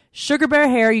 Sugar Bear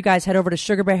Hair, you guys head over to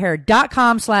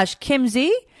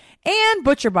SugarBearHair.com/KimZ. And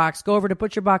ButcherBox, go over to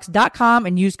ButcherBox.com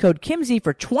and use code KimZ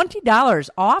for $20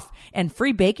 off and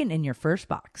free bacon in your first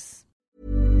box.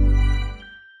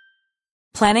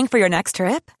 Planning for your next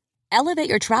trip? Elevate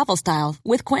your travel style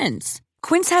with Quince.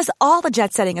 Quince has all the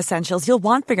jet-setting essentials you'll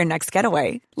want for your next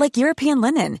getaway, like European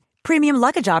linen, premium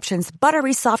luggage options,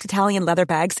 buttery soft Italian leather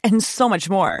bags, and so much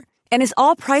more. And is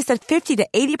all priced at 50 to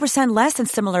 80% less than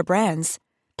similar brands.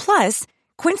 Plus,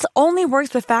 Quince only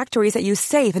works with factories that use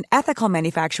safe and ethical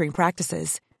manufacturing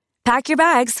practices. Pack your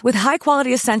bags with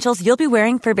high-quality essentials you'll be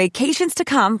wearing for vacations to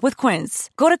come with Quince.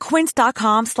 Go to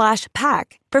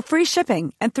quince.com/pack for free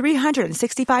shipping and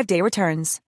 365-day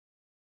returns.